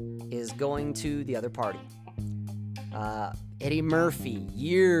is going to the other party. Eddie Murphy,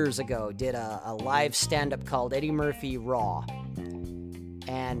 years ago, did a live stand-up called Eddie Murphy Raw.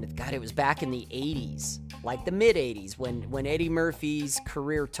 And, God, it was back in the 80s, like the mid-80s, when Eddie Murphy's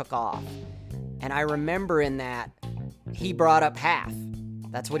career took off. And I remember in that, he brought up half.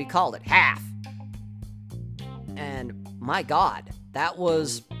 That's what he called it, half. And, my God, that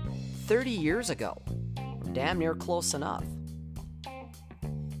was 30 years ago. Damn near close enough.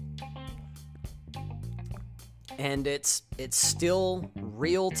 And it's still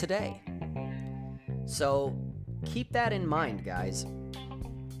real today. So keep that in mind, guys.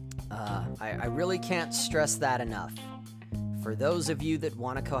 I really can't stress that enough. For those of you that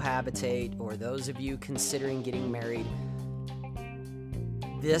want to cohabitate, or those of you considering getting married,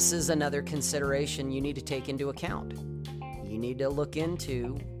 this is another consideration you need to take into account. You need to look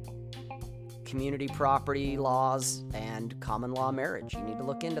into community property laws and common law marriage. You need to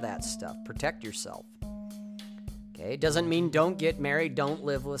look into that stuff. Protect yourself. Okay, it doesn't mean don't get married, don't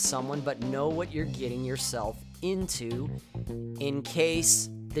live with someone, but know what you're getting yourself into in case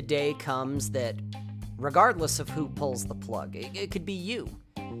the day comes that, regardless of who pulls the plug, it could be you.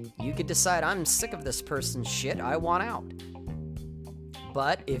 You could decide, I'm sick of this person's shit, I want out.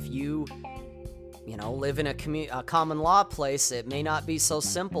 But if you live in a common law place, it may not be so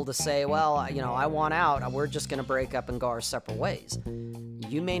simple to say, well, I want out, we're just going to break up and go our separate ways.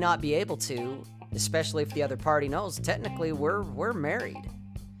 You may not be able to, especially if the other party knows, technically we're married.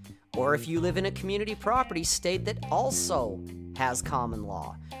 Or if you live in a community property state that also has common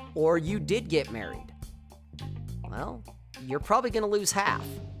law, or you did get married, well, you're probably going to lose half.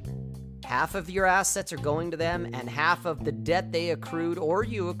 Half of your assets are going to them, and half of the debt they accrued, or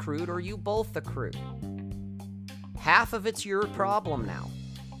you both accrued. Half of it's your problem now,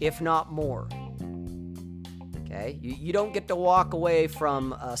 if not more. Okay? You don't get to walk away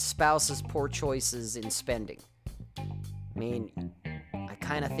from a spouse's poor choices in spending. I mean, I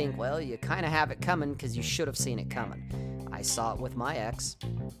kind of think, well, you kind of have it coming because you should have seen it coming. I saw it with my ex,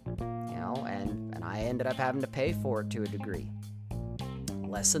 and I ended up having to pay for it to a degree.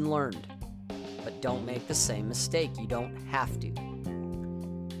 Lesson learned. But don't make the same mistake. You don't have to.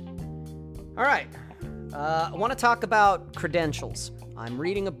 All right. I want to talk about credentials. I'm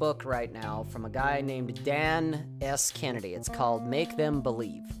reading a book right now from a guy named Dan S. Kennedy. It's called Make Them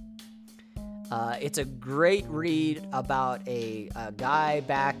Believe. It's a great read about a guy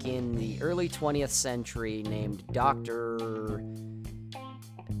back in the early 20th century named Dr.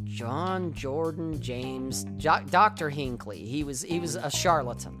 John Jordan James, Dr. Hinckley. He was a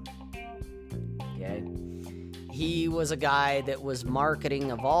charlatan. Okay. He was a guy that was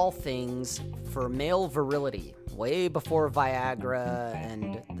marketing, of all things, for male virility, way before Viagra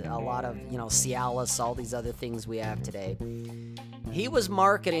and a lot of, Cialis, all these other things we have today. He was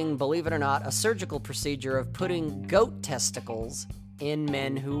marketing, believe it or not, a surgical procedure of putting goat testicles in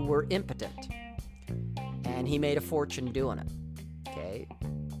men who were impotent. And he made a fortune doing it. Okay.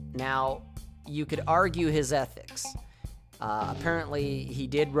 Now, you could argue his ethics. Apparently, he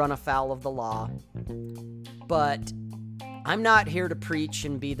did run afoul of the law. But I'm not here to preach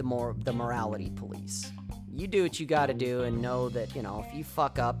and be the morality police. You do what you got to do and know that, if you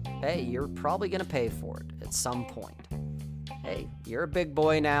fuck up, hey, you're probably going to pay for it at some point. Hey, you're a big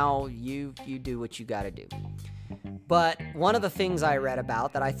boy now. You do what you got to do. But one of the things I read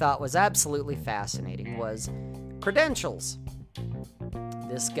about that I thought was absolutely fascinating was credentials.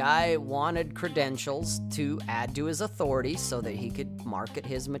 This guy wanted credentials to add to his authority so that he could market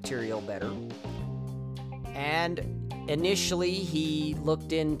his material better. And initially, he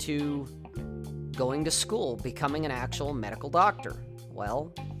looked into going to school, becoming an actual medical doctor.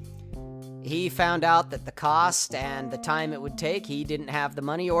 Well, he found out that the cost and the time it would take, he didn't have the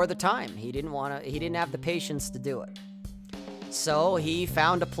money or the time. He didn't have the patience to do it. So he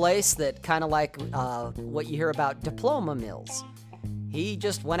found a place that kind of like what you hear about diploma mills. He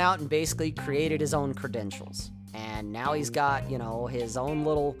just went out and basically created his own credentials. And now he's got, his own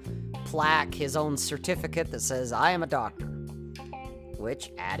little plaque, his own certificate that says, I am a doctor,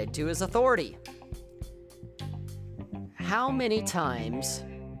 which added to his authority. How many times,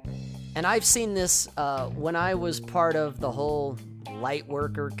 and I've seen this when I was part of the whole light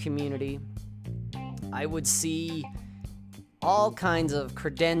worker community, I would see all kinds of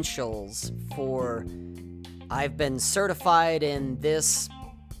credentials for, I've been certified in this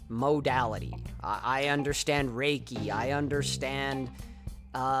modality. I understand Reiki. I understand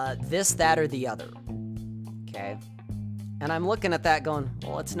this, that, or the other. Okay? And I'm looking at that going,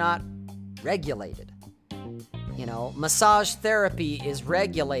 well, it's not regulated. Massage therapy is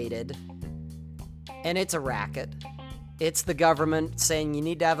regulated, and it's a racket. It's the government saying you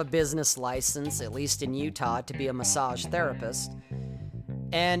need to have a business license, at least in Utah, to be a massage therapist.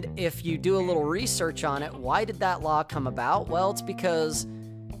 And if you do a little research on it, why did that law come about? Well, it's because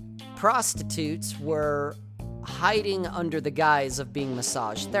prostitutes were hiding under the guise of being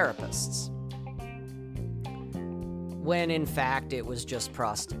massage therapists, when in fact it was just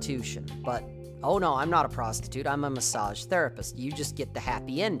prostitution. But, oh no, I'm not a prostitute, I'm a massage therapist. You just get the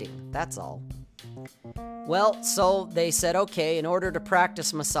happy ending, that's all. Well, so they said, okay, in order to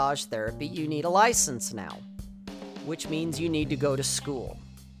practice massage therapy, you need a license now, which means you need to go to school,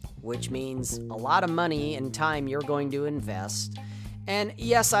 which means a lot of money and time you're going to invest. And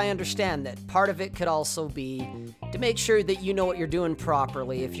yes, I understand that part of it could also be to make sure that you know what you're doing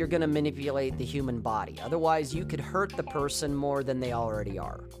properly if you're going to manipulate the human body. Otherwise, you could hurt the person more than they already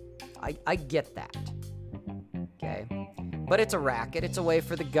are. I get that. Okay? But it's a racket. It's a way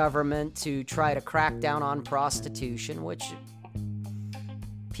for the government to try to crack down on prostitution, which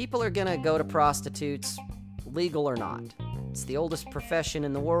people are going to go to prostitutes, legal or not. It's the oldest profession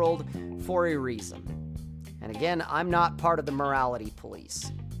in the world for a reason. And again, I'm not part of the morality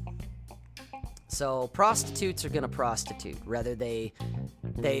police. So prostitutes are going to prostitute, whether they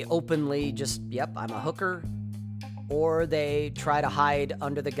openly just, yep, I'm a hooker, or they try to hide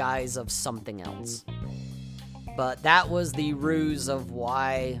under the guise of something else. But that was the ruse of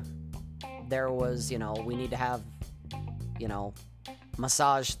why there was, we need to have,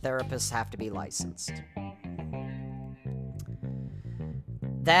 massage therapists have to be licensed.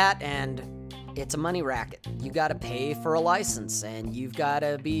 That, and it's a money racket. You got to pay for a license, and you've got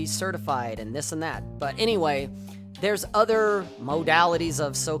to be certified, and this and that. But anyway, there's other modalities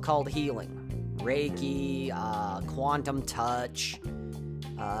of so-called healing. Reiki, quantum touch,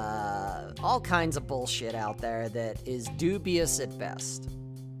 all kinds of bullshit out there that is dubious at best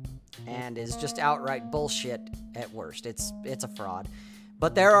and is just outright bullshit at worst. It's a fraud.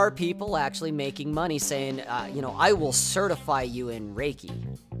 But there are people actually making money saying, I will certify you in Reiki.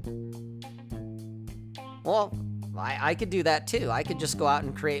 Well, I could do that too. I could just go out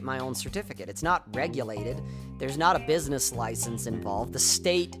and create my own certificate. It's not regulated. There's not a business license involved. The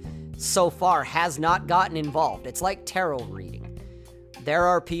state so far has not gotten involved. It's like tarot reading. There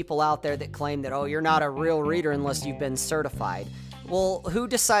are people out there that claim that, oh, you're not a real reader unless you've been certified. Well, who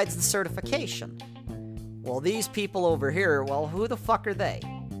decides the certification? Well, these people over here, well, who the fuck are they?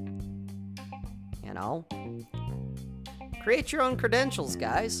 You know? Create your own credentials,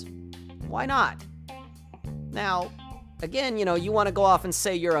 guys. Why not? Now, again, you know, you want to go off and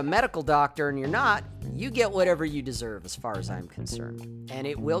say you're a medical doctor and you're not, you get whatever you deserve as far as I'm concerned. And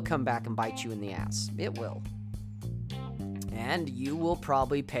it will come back and bite you in the ass. It will. And you will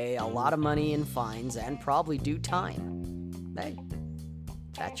probably pay a lot of money in fines and probably do time. Hey,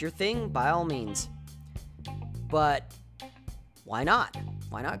 that's your thing, by all means. But why not?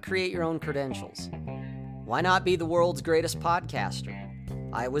 Why not create your own credentials? Why not be the world's greatest podcaster?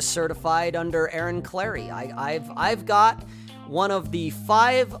 I was certified under Aaron Clarey. I've got one of the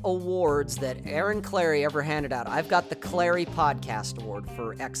 5 awards that Aaron Clarey ever handed out. I've got the Clarey Podcast Award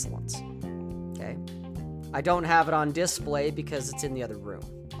for excellence. Okay? I don't have it on display because it's in the other room.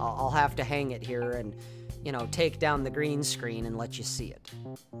 I'll have to hang it here and, you know, take down the green screen and let you see it.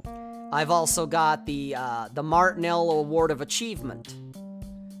 I've also got the Martinell Award of Achievement.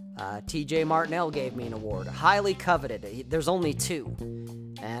 TJ Martinell gave me an award, highly coveted. There's only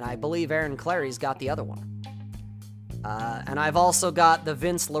 2, and I believe Aaron Clarey's got the other one. And I've also got the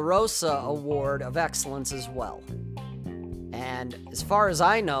Vince LaRosa Award of Excellence as well. And as far as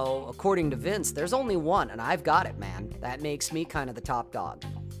I know, according to Vince, there's only one, and I've got it, man. That makes me kind of the top dog.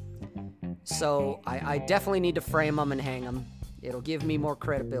 So I definitely need to frame them and hang them. It'll give me more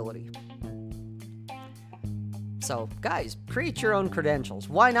credibility. So, guys, create your own credentials.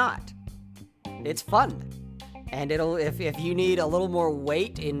 Why not? It's fun. And it'll if you need a little more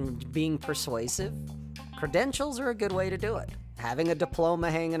weight in being persuasive, credentials are a good way to do it. Having a diploma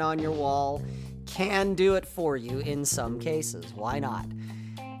hanging on your wall can do it for you in some cases. Why not?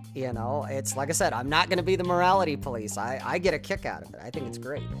 You know, it's like I said, I'm not going to be the morality police. I get a kick out of it. I think it's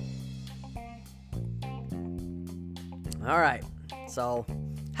great. All right. So,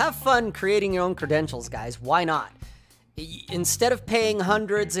 have fun creating your own credentials, guys. Why not? Instead of paying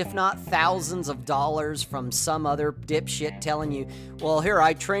hundreds, if not thousands of dollars from some other dipshit telling you, well, here,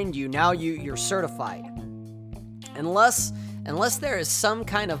 I trained you, now you're certified. Unless there is some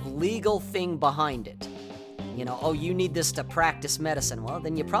kind of legal thing behind it. You know, oh, you need this to practice medicine. Well,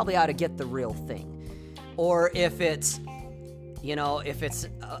 then you probably ought to get the real thing. Or if it's, you know, if it's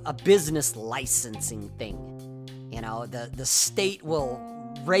a business licensing thing. You know, the state will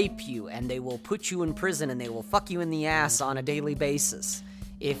rape you and they will put you in prison and they will fuck you in the ass on a daily basis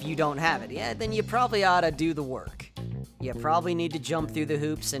if you don't have it. Yeah, then you probably ought to do the work. You probably need to jump through the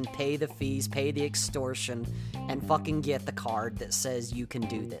hoops and pay the fees, pay the extortion, and fucking get the card that says you can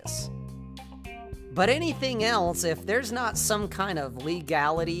do this. But anything else, if there's not some kind of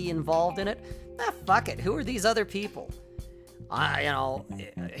legality involved in it, fuck it. Who are these other people? You know,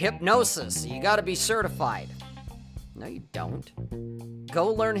 hypnosis. You gotta be certified. No, you don't. Go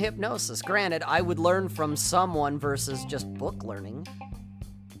learn hypnosis. Granted, I would learn from someone versus just book learning.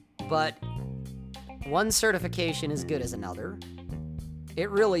 But one certification is good as another. It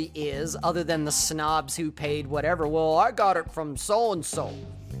really is, other than the snobs who paid whatever. Well, I got it from so-and-so.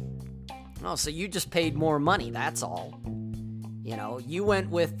 Oh, so you just paid more money, that's all. You know, you went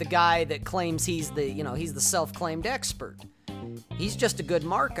with the guy that claims he's the self-claimed expert. He's just a good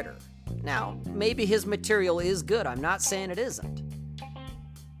marketer. Now, maybe his material is good. I'm not saying it isn't.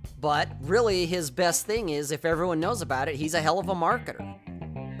 But really, his best thing is, if everyone knows about it, he's a hell of a marketer.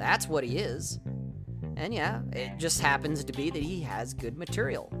 That's what he is. And yeah, it just happens to be that he has good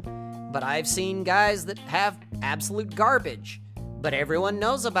material. But I've seen guys that have absolute garbage, but everyone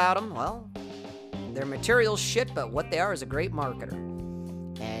knows about them. Well, their material's shit, but what they are is a great marketer.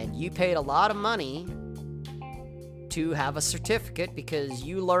 And you paid a lot of money to have a certificate because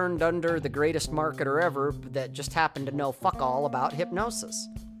you learned under the greatest marketer ever that just happened to know fuck all about hypnosis.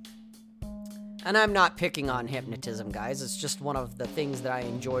 And I'm not picking on hypnotism, guys. It's just one of the things that I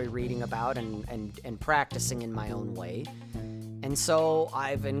enjoy reading about and practicing in my own way. And so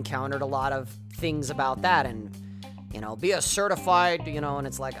I've encountered a lot of things about that and, you know, be a certified, you know, and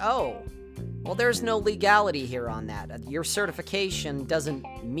it's like, oh, well, there's no legality here on that. Your certification doesn't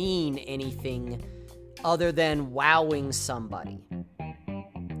mean anything other than wowing somebody.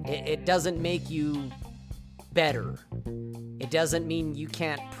 It doesn't make you better. It doesn't mean you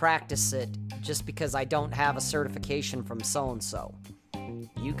can't practice it just because I don't have a certification from so-and-so.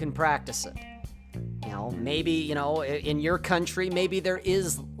 You can practice it. You know, maybe, you know, in your country, maybe there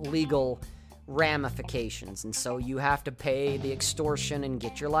is legal ramifications, and so you have to pay the extortion and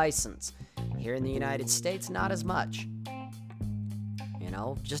get your license. Here in the United States, not as much.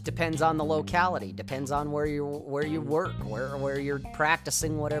 Just depends on the locality, depends on where you work, where you're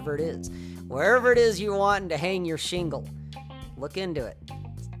practicing whatever it is. Wherever it is you're wanting to hang your shingle, look into it.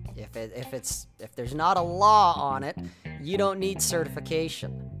 If there's not a law on it, you don't need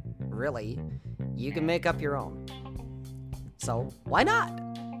certification. Really, you can make up your own. So why not?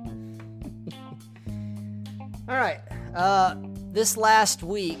 All right. This last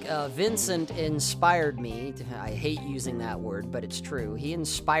week, Vincent inspired me. I hate using that word, but it's true. He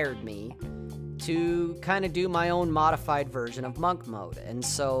inspired me to kind of do my own modified version of monk mode. And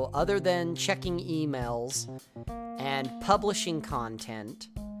so, other than checking emails and publishing content,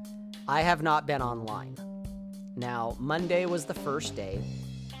 I have not been online. Now, Monday was the first day,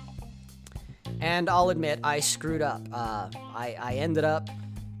 and I'll admit I screwed up. I ended up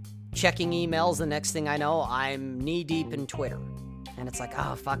checking emails. The next thing I know, I'm knee-deep in Twitter. And it's like,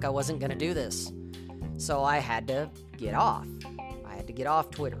 oh, fuck, I wasn't going to do this. So I had to get off. I had to get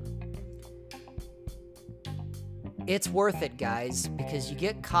off Twitter. It's worth it, guys, because you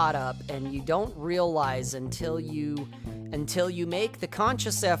get caught up and you don't realize until you make the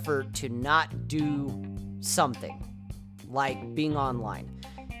conscious effort to not do something, like being online.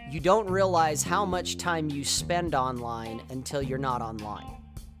 You don't realize how much time you spend online until you're not online.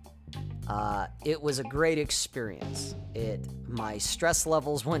 It was a great experience. My stress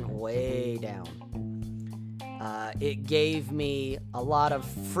levels went way down. It gave me a lot of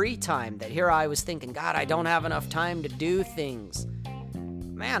free time that here I was thinking, God, I don't have enough time to do things.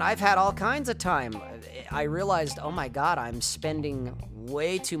 Man, I've had all kinds of time. I realized, oh my God, I'm spending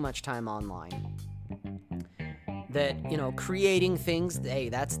way too much time online. That, creating things, hey,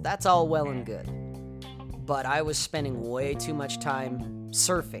 that's all well and good. But I was spending way too much time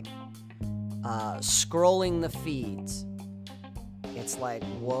surfing. Scrolling the feeds. It's like,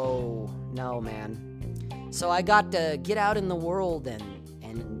 whoa, no, man. So I got to get out in the world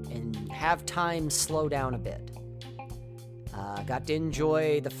and have time slow down a bit. Got to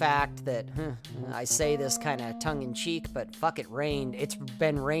enjoy the fact that, I say this kind of tongue-in-cheek, but fuck, it rained. It's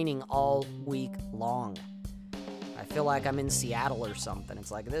been raining all week long. I feel like I'm in Seattle or something.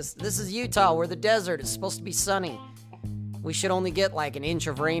 It's like, this is Utah. We're the desert. It's supposed to be sunny. We should only get like an inch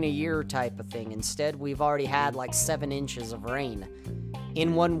of rain a year type of thing. Instead, we've already had like 7 inches of rain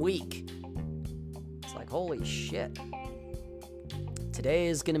in 1 week. It's like, holy shit. Today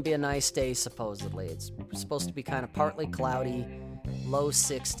is going to be a nice day, supposedly. It's supposed to be kind of partly cloudy, low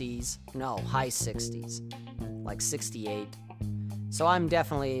 60s. No, high 60s. Like 68. So I'm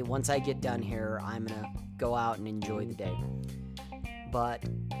definitely, once I get done here, I'm going to go out and enjoy the day. But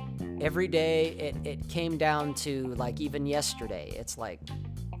every day it came down to, like, even yesterday, it's like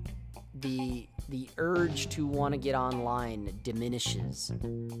the urge to want to get online diminishes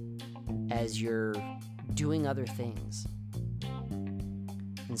as you're doing other things.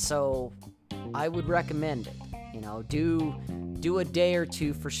 And so I would recommend it. Do a day or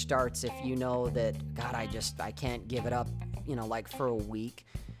two for starts if you know that, God, I can't give it up, like for a week.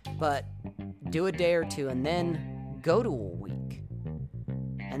 But do a day or two and then go to a week.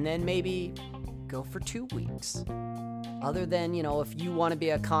 And then maybe go for 2 weeks. Other than, if you want to be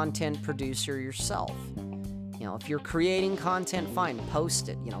a content producer yourself. If you're creating content, fine, post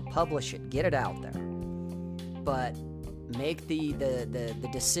it, publish it, get it out there. But make the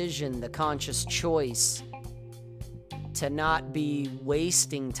decision, the conscious choice to not be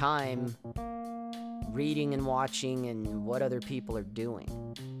wasting time reading and watching and what other people are doing.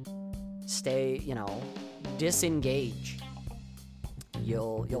 Stay, disengage.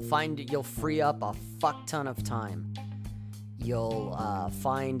 You'll find you'll free up a fuck ton of time. You'll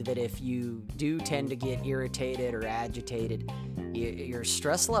find that if you do tend to get irritated or agitated, your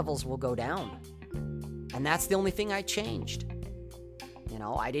stress levels will go down. And that's the only thing I changed.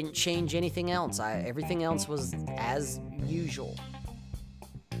 I didn't change anything else. Everything else was as usual.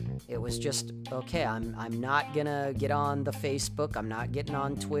 It was just, okay, I'm not gonna get on the Facebook. I'm not getting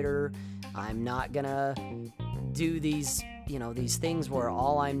on Twitter. I'm not gonna do these things where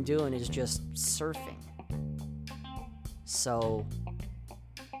all I'm doing is just surfing. So,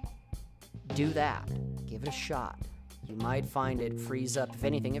 do that. Give it a shot. You might find it frees up, if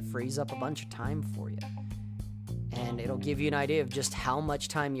anything, it frees up a bunch of time for you. And it'll give you an idea of just how much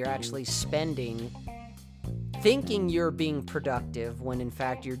time you're actually spending thinking you're being productive when in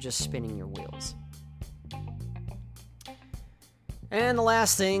fact you're just spinning your wheels. And the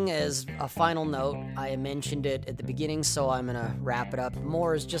last thing is a final note. I mentioned it at the beginning, so I'm going to wrap it up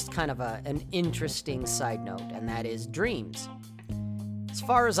more as just kind of an interesting side note, and that is dreams. As As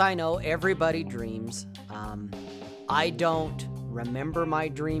far as I know, everybody dreams. I don't remember my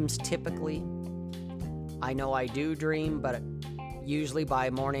dreams typically. I know I do dream, but usually by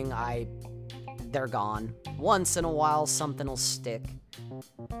morning they're gone. Once in a while, something will stick.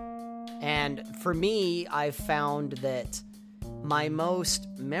 And for me, I've found that my most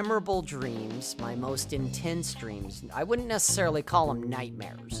memorable dreams, my most intense dreams, I wouldn't necessarily call them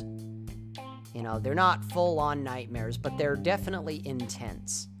nightmares. You know, they're not full-on nightmares, but they're definitely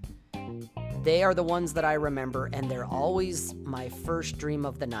intense. They are the ones that I remember, and they're always my first dream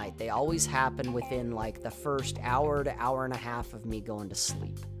of the night. They always happen within like the first hour to hour and a half of me going to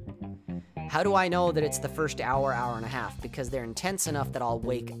sleep. How do I know that it's the first hour, hour and a half? Because they're intense enough that I'll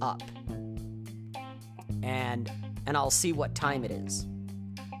wake up and I'll see what time it is.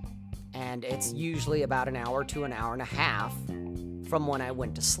 And it's usually about an hour to an hour and a half from when I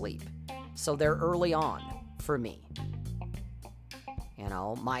went to sleep. So they're early on for me. You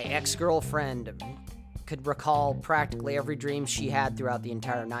know, my ex-girlfriend could recall practically every dream she had throughout the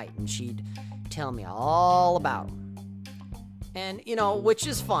entire night, and she'd tell me all about them. And, you know, which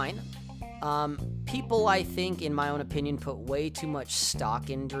is fine. People, I think, in my own opinion, put way too much stock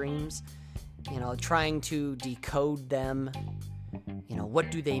in dreams. You know, trying to decode them. You know,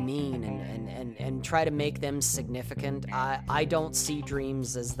 what do they mean? And try to make them significant. I don't see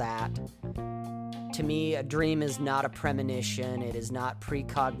dreams as that. To me, a dream is not a premonition. It is not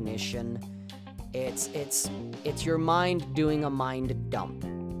precognition. It's your mind doing a mind dump.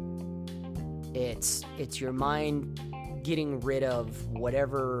 It's your mind getting rid of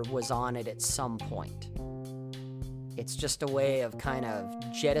whatever was on it at some point. It's just a way of kind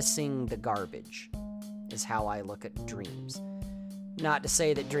of jettisoning the garbage, is how I look at dreams. Not to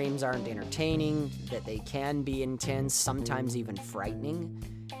say that dreams aren't entertaining, that they can be intense, sometimes even frightening,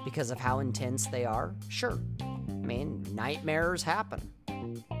 because of how intense they are. Sure. I mean, nightmares happen.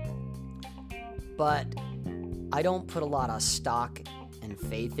 But I don't put a lot of stock and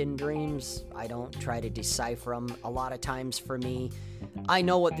faith in dreams. I don't try to decipher them. A lot of times for me, I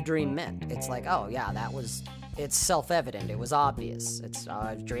know what the dream meant. It's like, oh yeah, it's self-evident. It was obvious.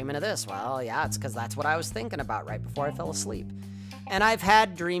 I was dreaming of this. Well, yeah, it's because that's what I was thinking about right before I fell asleep. And I've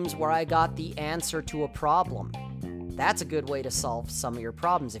had dreams where I got the answer to a problem. That's a good way to solve some of your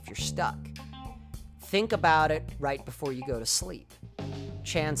problems if you're stuck. Think about it right before you go to sleep.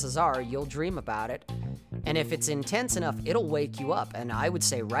 Chances are you'll dream about it. And if it's intense enough, it'll wake you up. And I would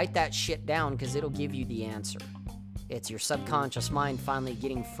say write that shit down because it'll give you the answer. It's your subconscious mind finally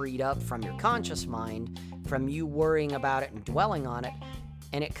getting freed up from your conscious mind, from you worrying about it and dwelling on it,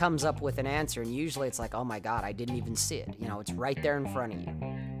 and it comes up with an answer. And usually it's like, oh my God, I didn't even see it. You know, it's right there in front of you.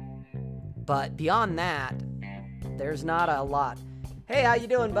 But beyond that, there's not a lot. Hey, how you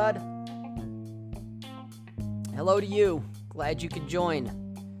doing, bud? Hello to you. Glad you could join.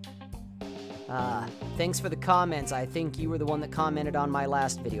 Thanks for the comments. I think you were the one that commented on my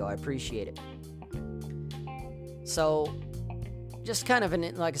last video. I appreciate it. So, just kind of,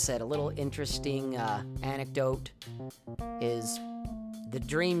 like I said, a little interesting anecdote is the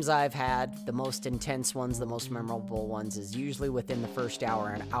dreams I've had, the most intense ones, the most memorable ones, is usually within the first hour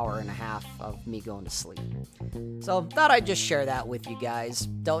and a half of me going to sleep. So, thought I'd just share that with you guys.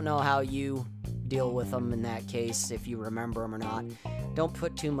 Don't know how you deal with them in that case, if you remember them or not. Don't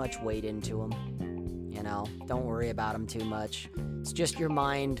put too much weight into them. You know, don't worry about them too much. It's just your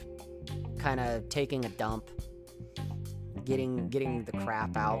mind kind of taking a dump, getting the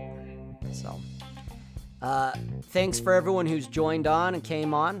crap out. So, thanks for everyone who's joined on and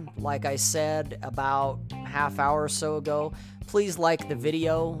came on. Like I said about half hour or so ago, please like the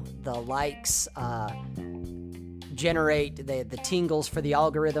video. The likes generate the tingles for the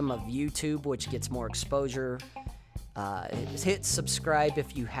algorithm of YouTube, which gets more exposure. Hit subscribe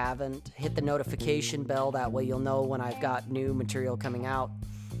if you haven't. Hit the notification bell. That way you'll know when I've got new material coming out.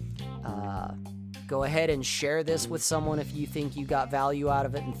 Go ahead and share this with someone if you think you got value out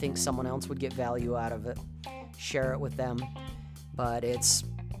of it and think someone else would get value out of it. Share it with them. But it's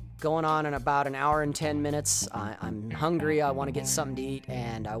going on in about an hour and 10 minutes. I'm hungry. I want to get something to eat,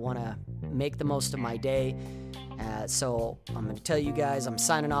 and I want to make the most of my day. So I'm going to tell you guys I'm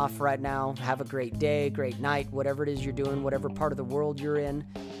signing off right now. Have a great day, great night, whatever it is you're doing, whatever part of the world you're in.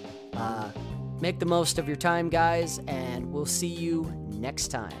 Make the most of your time, guys, and we'll see you next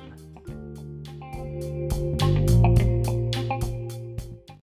time.